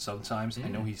guard sometimes. I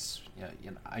know he's.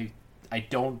 I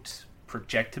don't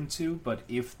project him to, but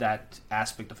if that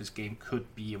aspect of his game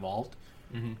could be evolved,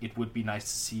 it would be nice to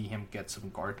see him get some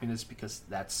guard minutes, because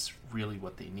that's really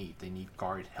what they need. They need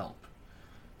guard help.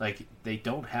 Like, they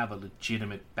don't have a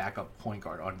legitimate backup point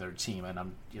guard on their team,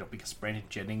 and because Brandon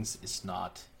Jennings is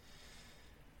not,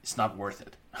 it's not worth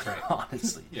it, right.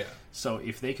 Honestly. Yeah. So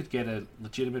if they could get a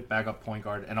legitimate backup point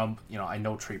guard, and I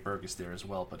know Trey Burke is there as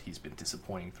well, but he's been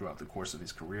disappointing throughout the course of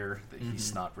his career.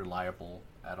 He's not reliable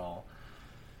at all.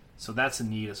 So that's a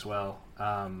need as well.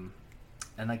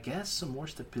 And I guess some more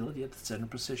stability at the center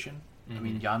position. I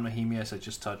mean, Jan Mahimi, as I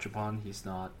just touched upon, he's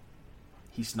not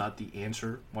the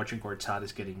answer. Marcin Gortat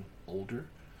is getting older.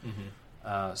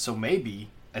 So maybe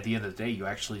at the end of the day, you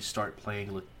actually start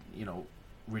playing,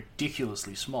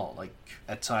 ridiculously small. Like,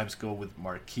 at times go with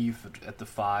Markieff at the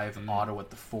 5, Otto at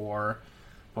the 4,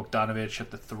 Bogdanovic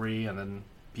at the 3, and then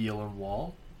Beal and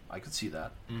Wall. I could see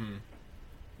that.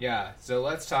 Yeah, so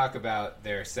let's talk about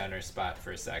their center spot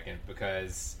for a second,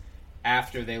 because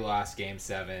after they lost Game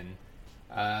 7,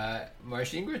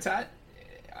 Marcin Gortat,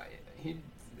 he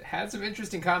had some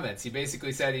interesting comments. He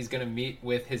basically said he's going to meet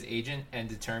with his agent and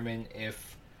determine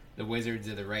if the Wizards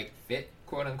are the right fit,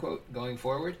 quote-unquote, going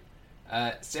forward.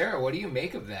 Sarah, what do you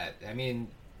make of that? I mean,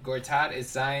 Gortat is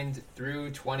signed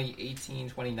through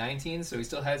 2018-2019, so he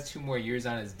still has 2 more years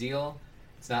on his deal.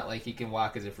 It's not like he can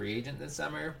walk as a free agent this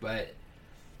summer, but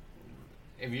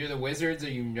if you're the Wizards, are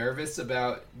you nervous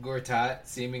about Gortat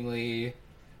seemingly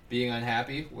being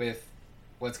unhappy with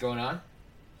what's going on?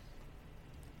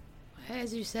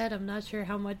 As you said, I'm not sure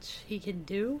how much he can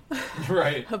do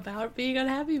right. about being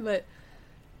unhappy, but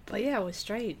yeah, it was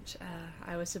strange.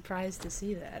 I was surprised to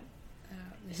see that.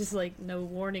 There's just like no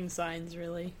warning signs,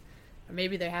 really. Or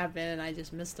maybe there have been and I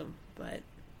just missed them. But,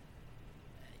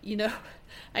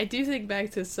 I do think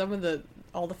back to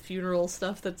all the funeral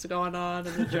stuff that's going on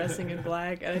and the dressing in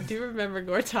black. And I do remember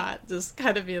Gortat just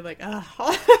kind of being like,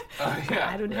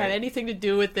 I don't have anything to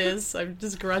do with this. I'm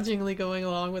just grudgingly going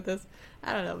along with this.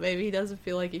 I don't know. Maybe he doesn't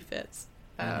feel like he fits.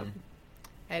 And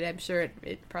I'm sure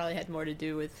it probably had more to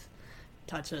do with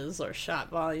touches or shot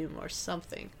volume or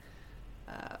something.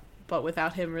 But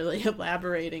without him really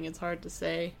elaborating, it's hard to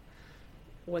say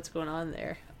what's going on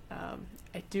there.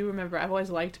 I do remember, I've always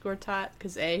liked Gortat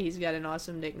because he's got an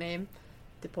awesome nickname,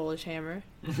 the Polish Hammer.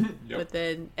 Yep.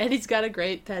 And he's got a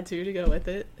great tattoo to go with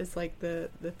it. It's like the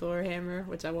Thor hammer,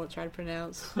 which I won't try to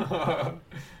pronounce.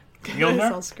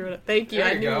 I'll screw it up. Thank you. There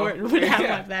I knew Morton would have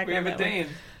my back we on have that a Dane.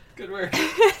 Good work.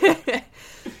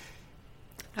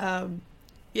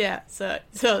 Yeah,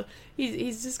 so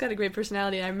he's just got a great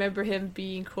personality. I remember him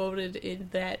being quoted in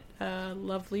that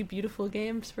lovely, beautiful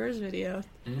game Spurs video,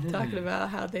 talking about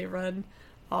how they run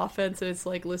offense and it's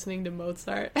like listening to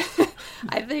Mozart.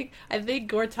 I think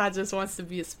Gortat just wants to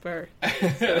be a Spur.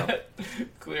 So.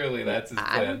 Clearly, that's his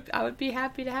plan. I would be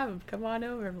happy to have him come on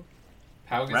over.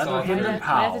 Pau Rather Gasol. him than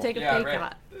Pau. I have to take a pay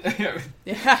cut.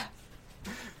 Yeah. I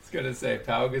was gonna say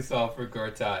Pau Gasol for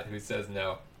Gortat, who says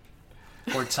no.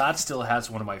 Gortat still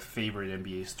has one of my favorite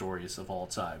NBA stories of all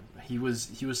time. He was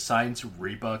signed to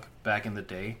Reebok back in the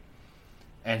day,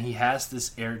 and he has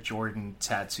this Air Jordan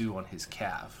tattoo on his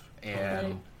calf,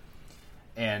 and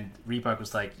Reebok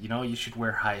was like, you should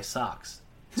wear high socks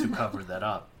to cover that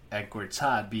up. And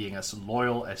Gortat, being as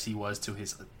loyal as he was to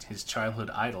his childhood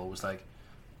idol, was like,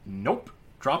 nope,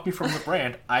 drop me from the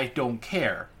brand, I don't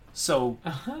care. So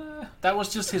that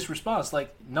was just his response,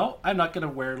 like, no, I'm not gonna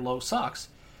wear low socks.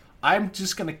 I'm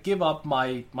just going to give up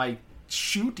my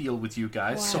shoe deal with you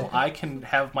guys so I can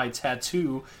have my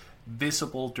tattoo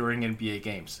visible during NBA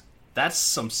games. That's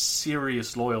some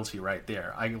serious loyalty right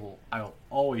there. I'll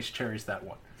always cherish that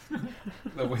one.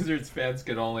 The Wizards fans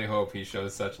could only hope he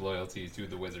shows such loyalty to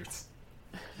the Wizards.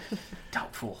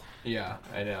 Doubtful. Yeah,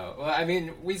 I know. Well, I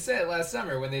mean, we said last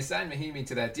summer when they signed Mahimi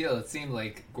to that deal, it seemed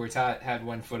like Gortat had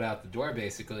one foot out the door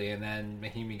basically, and then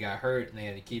Mahimi got hurt and they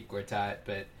had to keep Gortat,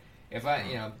 but if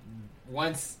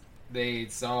once they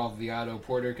solve the Otto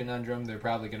Porter conundrum, they're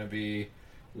probably going to be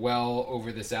well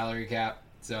over the salary cap.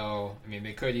 So, I mean,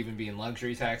 they could even be in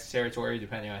luxury tax territory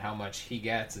depending on how much he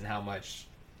gets and how much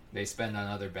they spend on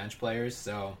other bench players.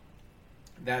 So,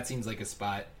 that seems like a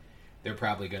spot they're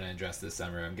probably going to address this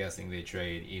summer. I'm guessing they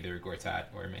trade either Gortat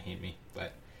or Mahimi.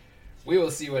 But we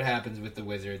will see what happens with the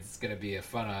Wizards. It's going to be a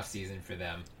fun offseason for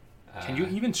them. Can you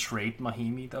even trade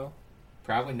Mahimi, though?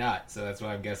 Probably not, so that's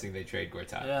why I'm guessing they trade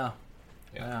Gortat.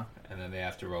 Yeah. And then they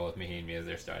have to roll with Mahimi as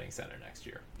their starting center next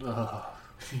year. Ugh.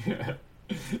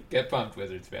 Get pumped,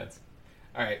 Wizards fans.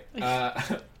 All right,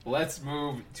 let's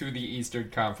move to the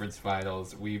Eastern Conference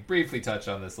Finals. We briefly touched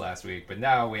on this last week, but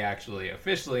now we actually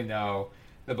officially know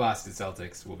the Boston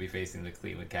Celtics will be facing the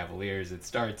Cleveland Cavaliers. It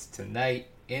starts tonight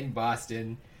in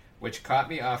Boston, which caught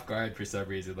me off guard for some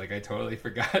reason. Like, I totally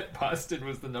forgot Boston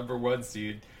was the number 1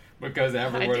 seed because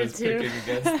everyone is picking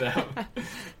against them.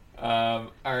 All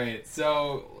right,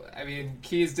 so, I mean,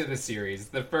 keys to the series.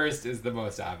 The first is the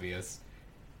most obvious.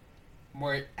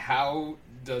 Mort, how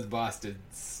does Boston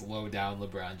slow down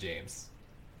LeBron James?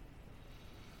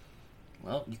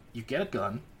 Well, you get a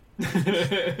gun.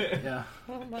 Yeah.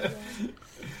 Oh my god.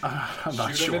 I'm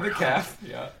not Shoot sure. him in the calf.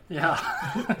 Yeah.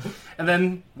 Yeah. And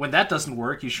then when that doesn't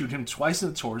work, you shoot him twice in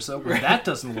the torso. When that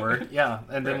doesn't work, yeah.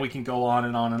 And then we can go on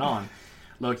and on and on.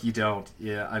 Look, you don't.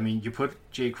 Yeah, I mean, you put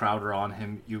Jay Crowder on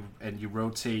him, you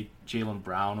rotate Jaylen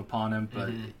Brown upon him, but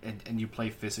and you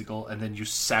play physical, and then you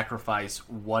sacrifice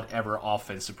whatever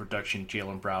offensive production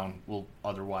Jaylen Brown will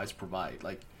otherwise provide.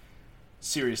 Like,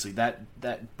 seriously,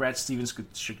 that Brad Stevens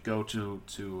should go to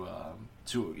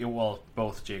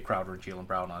both Jay Crowder and Jaylen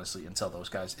Brown, honestly, and tell those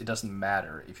guys it doesn't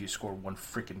matter if you score 1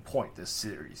 freaking point this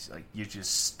series. Like, you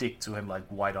just stick to him like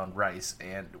white on rice,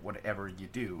 and whatever you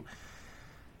do,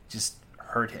 just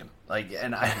hurt him. Like,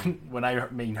 and when I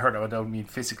mean hurt, I don't mean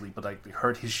physically, but like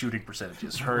hurt his shooting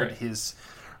percentages, hurt his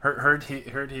drives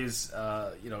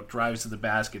to the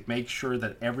basket. Make sure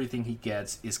that everything he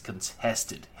gets is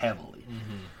contested heavily.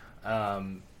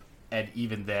 And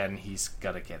even then, he's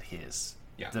got to get his.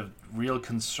 Yeah. The real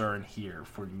concern here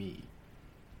for me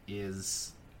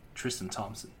is Tristan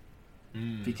Thompson.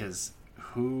 Because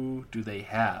who do they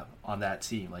have on that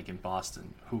team, like in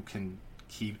Boston, who can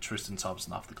keep Tristan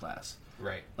Thompson off the glass?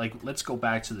 Right. Like, let's go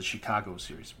back to the Chicago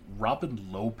series.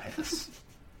 Robin Lopez.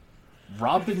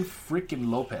 Robin freaking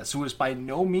Lopez, who is by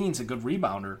no means a good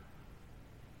rebounder,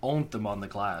 owned them on the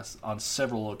glass on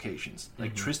several occasions.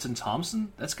 Like, Tristan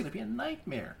Thompson, that's going to be a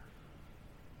nightmare.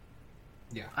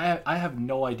 Yeah. I have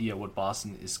no idea what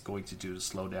Boston is going to do to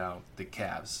slow down the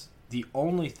Cavs. The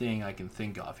only thing I can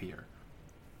think of here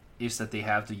is that they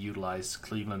have to utilize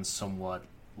Cleveland's somewhat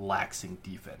laxing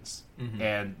defense.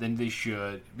 And then they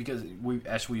should, because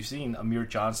as we've seen, Amir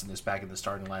Johnson is back in the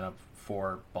starting lineup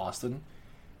for Boston.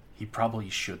 He probably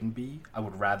shouldn't be. I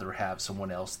would rather have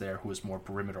someone else there who is more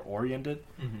perimeter oriented,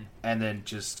 and then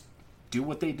just do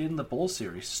what they did in the Bull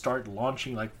series. Start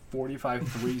launching like 45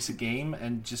 threes a game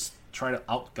and just try to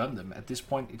outgun them. At this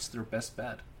point, it's their best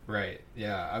bet. Right.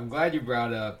 Yeah. I'm glad you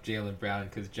brought up Jaylen Brown,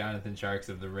 because Jonathan Sharks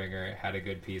of The Ringer had a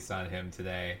good piece on him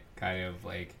today. Kind of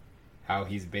like how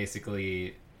he's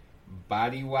basically,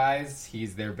 body-wise,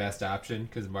 he's their best option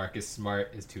because Marcus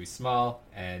Smart is too small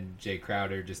and Jay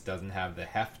Crowder just doesn't have the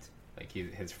heft. Like,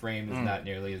 his frame is not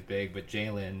nearly as big, but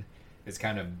Jaylen is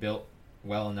kind of built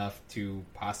well enough to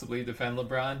possibly defend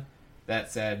LeBron.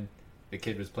 That said, the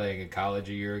kid was playing in college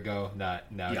a year ago. Now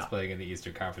he's playing in the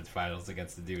Eastern Conference Finals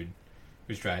against the dude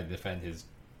who's trying to defend his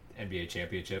NBA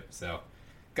championship. So,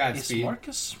 Godspeed.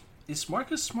 Is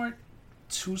Marcus Smart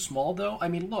too small, though? I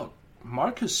mean, look,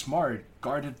 Marcus Smart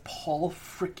guarded Paul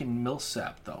freaking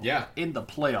Millsap, though. Yeah. In the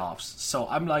playoffs. So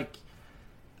I'm like,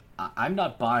 I'm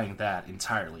not buying that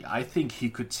entirely. I think he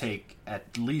could take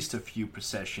at least a few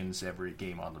possessions every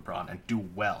game on LeBron and do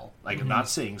well. Like, I'm not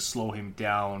saying slow him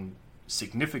down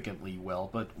significantly well,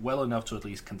 but well enough to at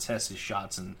least contest his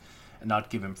shots and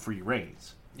not give him free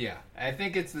reins. Yeah, I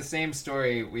think it's the same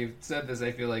story. We've said this,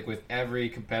 I feel like, with every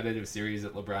competitive series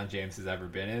that LeBron James has ever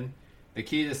been in. The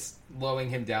key to slowing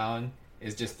him down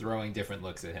is just throwing different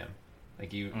looks at him.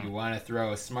 Like, you want to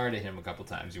throw Smart at him a couple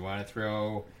times. You want to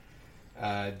throw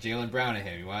Jaylen Brown at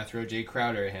him. You want to throw Jay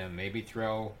Crowder at him. Maybe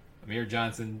throw Amir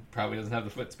Johnson. Probably doesn't have the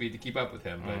foot speed to keep up with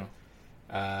him.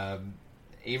 But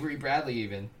Avery Bradley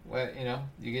even.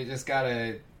 You just got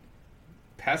to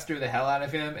pester the hell out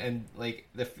of him. And, like,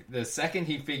 the second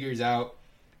he figures out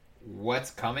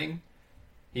what's coming,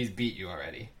 he's beat you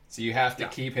already. So you have to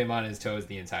keep him on his toes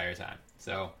the entire time.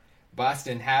 So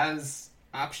Boston has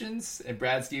options, and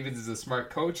Brad Stevens is a smart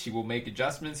coach. He will make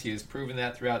adjustments. He has proven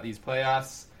that throughout these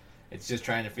playoffs. It's just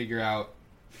trying to figure out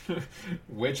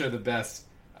which are the best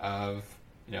of,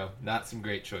 not some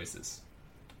great choices.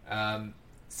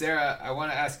 Sarah, I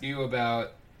want to ask you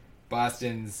about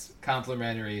Boston's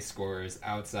complementary scorers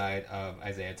outside of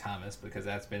Isaiah Thomas, because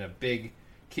that's been a big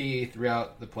key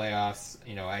throughout the playoffs.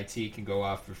 IT can go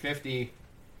off for 50,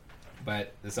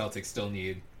 but the Celtics still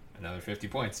need another 50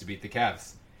 points to beat the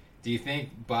Cavs. Do you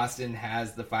think Boston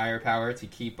has the firepower to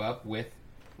keep up with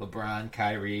LeBron,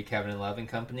 Kyrie, Kevin Love and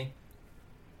company?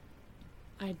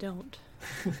 I don't.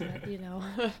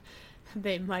 But,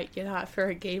 they might get hot for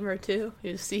a game or two.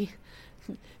 You see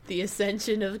the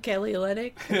ascension of Kelly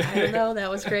Olynyk. I don't know. That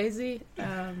was crazy.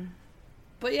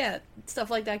 But yeah, stuff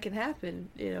like that can happen,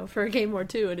 for a game or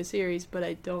two in a series. But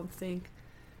I don't think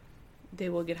they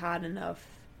will get hot enough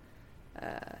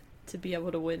to be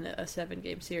able to win a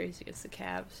 7-game series against the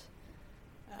Cavs.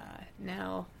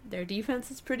 Now, their defense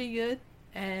is pretty good,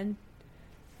 and,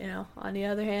 on the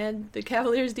other hand, the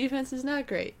Cavaliers' defense is not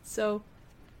great. So,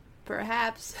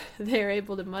 perhaps they're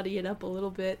able to muddy it up a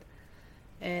little bit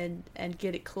and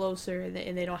get it closer,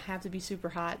 and they don't have to be super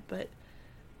hot, but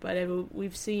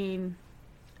we've seen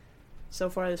so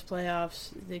far this playoffs,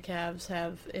 the Cavs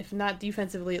have, if not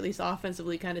defensively, at least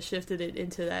offensively, kind of shifted it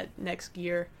into that next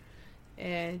gear.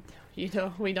 And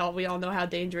we all know how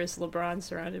dangerous LeBron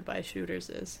surrounded by shooters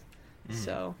is.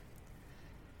 So,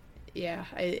 yeah,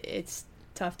 it's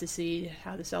tough to see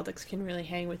how the Celtics can really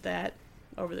hang with that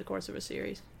over the course of a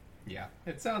series. Yeah,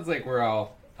 it sounds like we're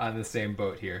all on the same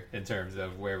boat here in terms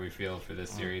of where we feel for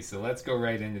this series. So let's go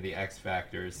right into the X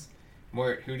factors.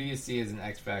 Mort, who do you see as an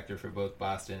X factor for both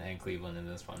Boston and Cleveland in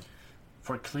this one?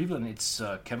 For Cleveland, it's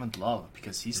Kevin Love,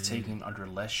 because he's taking under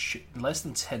less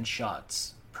than 10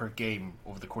 shots per game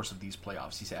over the course of these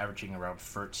playoffs. He's averaging around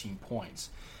 13 points.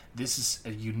 This is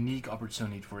a unique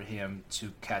opportunity for him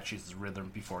to catch his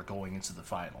rhythm before going into the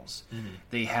finals.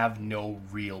 They have no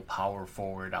real power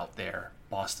forward out there,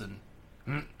 Boston,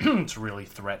 to really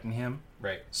threaten him.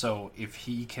 Right. So if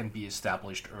he can be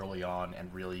established early on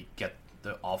and really get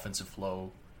the offensive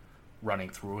flow running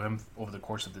through him over the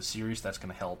course of the series, that's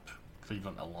going to help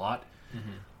Cleveland a lot.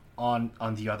 On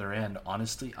the other end,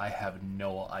 honestly, I have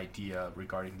no idea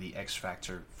regarding the X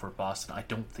factor for Boston. I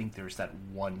don't think there's that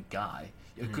one guy.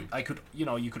 You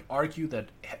could argue that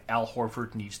Al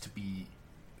Horford needs to be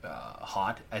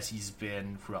hot, as he's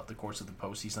been throughout the course of the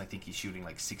postseason. I think he's shooting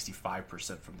like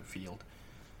 65% from the field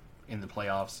in the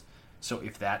playoffs. So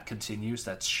if that continues,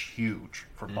 that's huge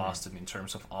for Boston in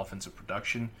terms of offensive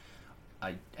production.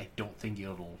 I don't think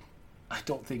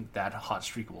that hot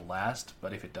streak will last,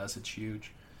 but if it does, it's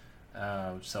huge.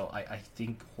 So I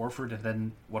think Horford, and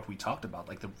then what we talked about,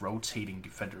 like the rotating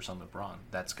defenders on LeBron,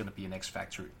 that's going to be an X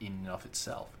factor in and of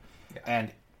itself. Yeah.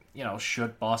 And,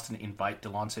 should Boston invite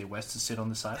Delonte West to sit on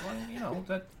the sideline,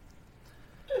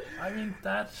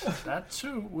 that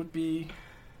too would be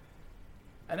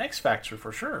an X factor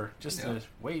for sure, just in a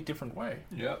way different way.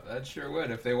 Yep, that sure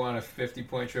would. If they want a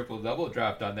 50-point triple-double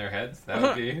dropped on their heads, that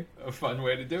would be a fun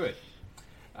way to do it.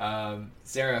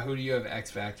 Sarah, who do you have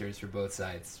X factors for both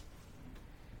sides?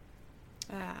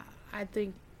 I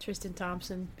think Tristan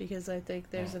Thompson, because I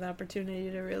think there's an opportunity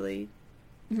to really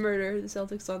murder the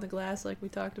Celtics on the glass, like we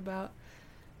talked about.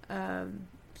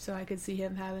 So I could see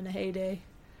him having a heyday.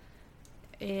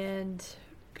 And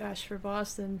gosh, for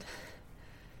Boston,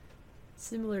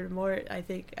 similar to Mort, I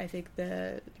think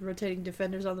the rotating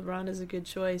defenders on LeBron is a good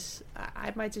choice.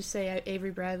 I might just say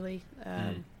Avery Bradley.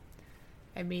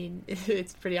 I mean,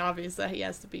 it's pretty obvious that he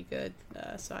has to be good,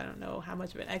 so I don't know how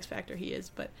much of an X factor he is,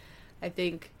 but I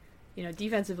think,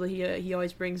 defensively he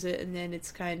always brings it, and then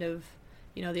it's kind of,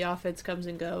 the offense comes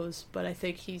and goes, but I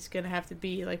think he's going to have to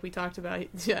be, like we talked about,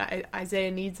 Isaiah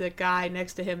needs a guy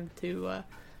next to him to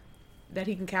that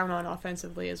he can count on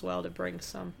offensively as well to bring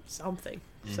something.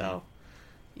 So,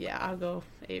 yeah, I'll go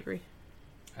Avery.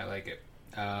 I like it.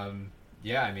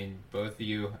 Yeah, I mean, both of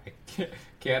you, I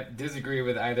can't disagree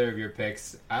with either of your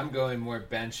picks. I'm going more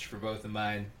benched for both of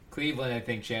mine. Cleveland, I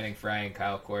think Channing Frye and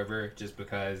Kyle Korver, just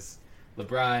because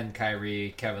LeBron,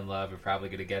 Kyrie, Kevin Love are probably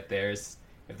going to get theirs.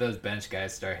 If those bench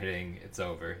guys start hitting, it's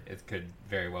over. It could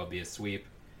very well be a sweep.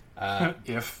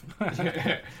 If.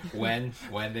 when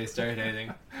they start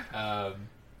hitting.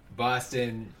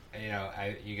 Boston,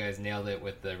 you guys nailed it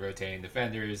with the rotating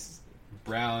defenders.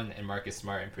 Brown and Marcus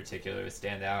Smart in particular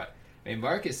stand out. I mean,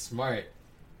 Marcus Smart,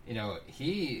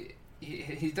 he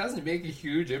doesn't make a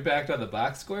huge impact on the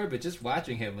box score, but just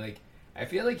watching him, I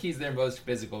feel like he's their most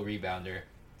physical rebounder.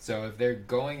 So if they're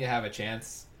going to have a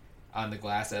chance on the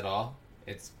glass at all,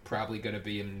 it's probably going to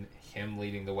be him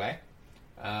leading the way.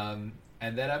 And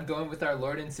then I'm going with our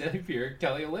Lord and Savior,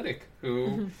 Kelly Olynyk,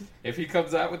 who, if he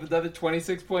comes out with another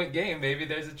 26-point game, maybe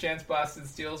there's a chance Boston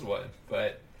steals one.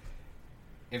 But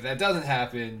if that doesn't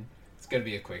happen, it's going to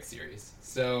be a quick series.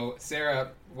 So,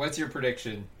 Sarah, what's your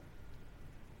prediction?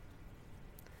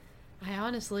 I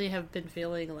honestly have been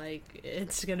feeling like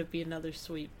it's going to be another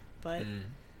sweep, but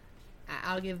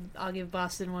I'll give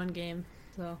Boston one game.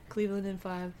 So, Cleveland in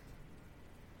 5.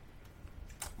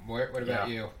 What about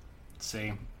you?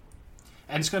 Same.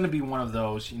 And it's going to be one of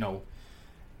those,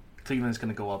 Cleveland's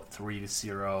going to go up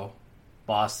 3-0.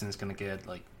 Boston's going to get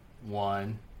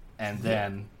 1, and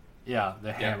then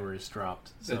the hammer is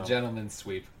dropped. So. The gentleman's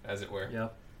sweep, as it were.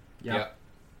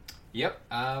 Yep.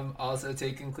 I'm also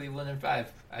taking Cleveland in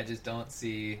 5. I just don't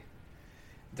see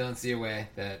a way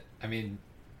that,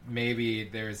 maybe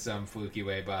there's some fluky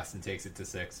way Boston takes it to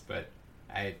 6, but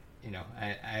I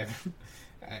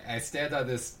stand on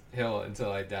this hill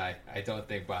until I die. I don't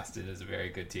think Boston is a very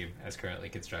good team as currently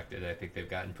constructed. I think they've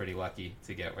gotten pretty lucky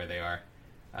to get where they are.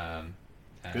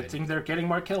 Good thing they're getting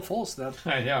Markelle Fultz, then.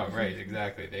 I know, right?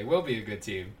 Exactly. They will be a good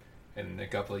team in a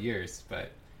couple of years,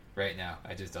 but right now,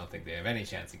 I just don't think they have any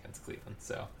chance against Cleveland.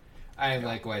 So, I am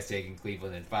likewise taking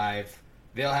Cleveland in 5.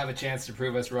 They'll have a chance to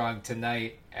prove us wrong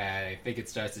tonight, and I think it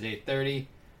starts at 8:30.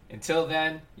 Until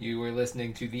then, you were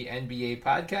listening to the NBA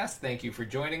podcast. Thank you for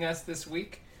joining us this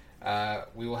week.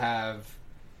 We will have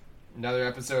another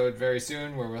episode very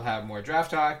soon where we'll have more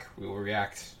draft talk. We will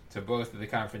react to both of the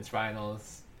conference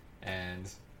finals, and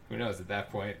who knows, at that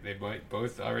point, they might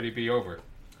both already be over.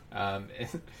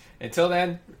 Until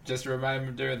then, just a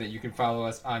reminder that you can follow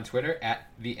us on Twitter at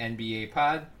the NBA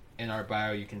Pod. In our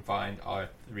bio, you can find all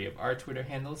 3 of our Twitter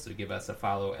handles, so give us a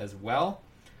follow as well.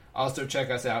 Also, check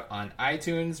us out on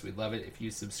iTunes. We'd love it if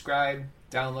you subscribe,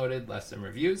 downloaded, left some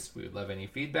reviews. We would love any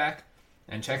feedback.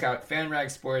 And check out FanRag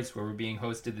Sports, where we're being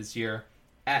hosted this year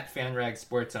at FanRag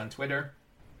Sports on Twitter.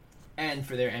 And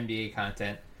for their NBA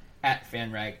content, at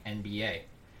FanRag NBA.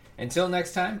 Until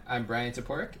next time, I'm Brian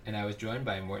Toporek, and I was joined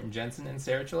by Morton Jensen and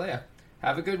Sarah Chalea.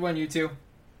 Have a good one, you two.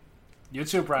 You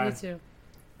too, Brian. You too.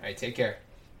 All right, take care.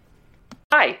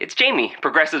 Hi, it's Jamie,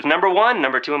 Progressive's #1,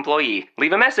 #2 employee.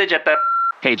 Leave a message at the...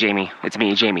 Hey, Jamie, it's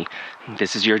me, Jamie.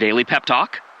 This is your daily pep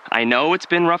talk. I know it's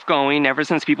been rough going ever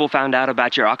since people found out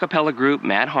about your a cappella group,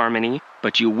 Mad Harmony,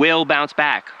 but you will bounce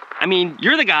back. I mean,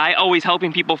 you're the guy always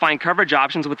helping people find coverage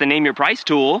options with the Name Your Price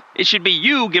tool. It should be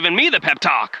you giving me the pep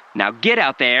talk. Now get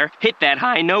out there, hit that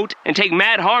high note, and take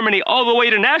Mad Harmony all the way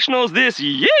to nationals this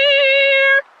year!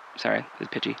 Sorry, it's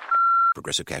pitchy.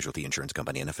 Progressive Casualty Insurance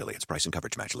Company and Affiliates. Price and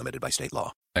coverage match limited by state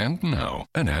law. And now,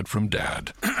 an ad from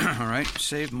Dad. All right,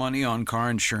 save money on car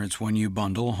insurance when you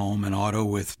bundle home and auto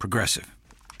with Progressive.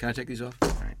 Can I take these off? All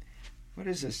right. What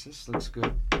is this? This looks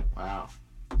good. Wow.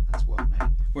 That's well made.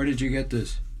 Where did you get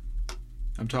this?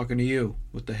 I'm talking to you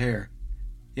with the hair.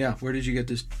 Yeah, where did you get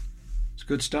this? It's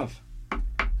good stuff.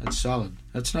 That's solid.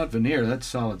 That's not veneer. That's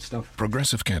solid stuff.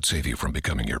 Progressive can't save you from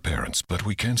becoming your parents, but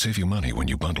we can save you money when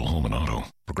you bundle home and auto.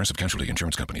 Progressive Casualty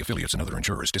Insurance Company, affiliates, and other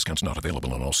insurers. Discounts not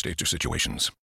available in all states or situations.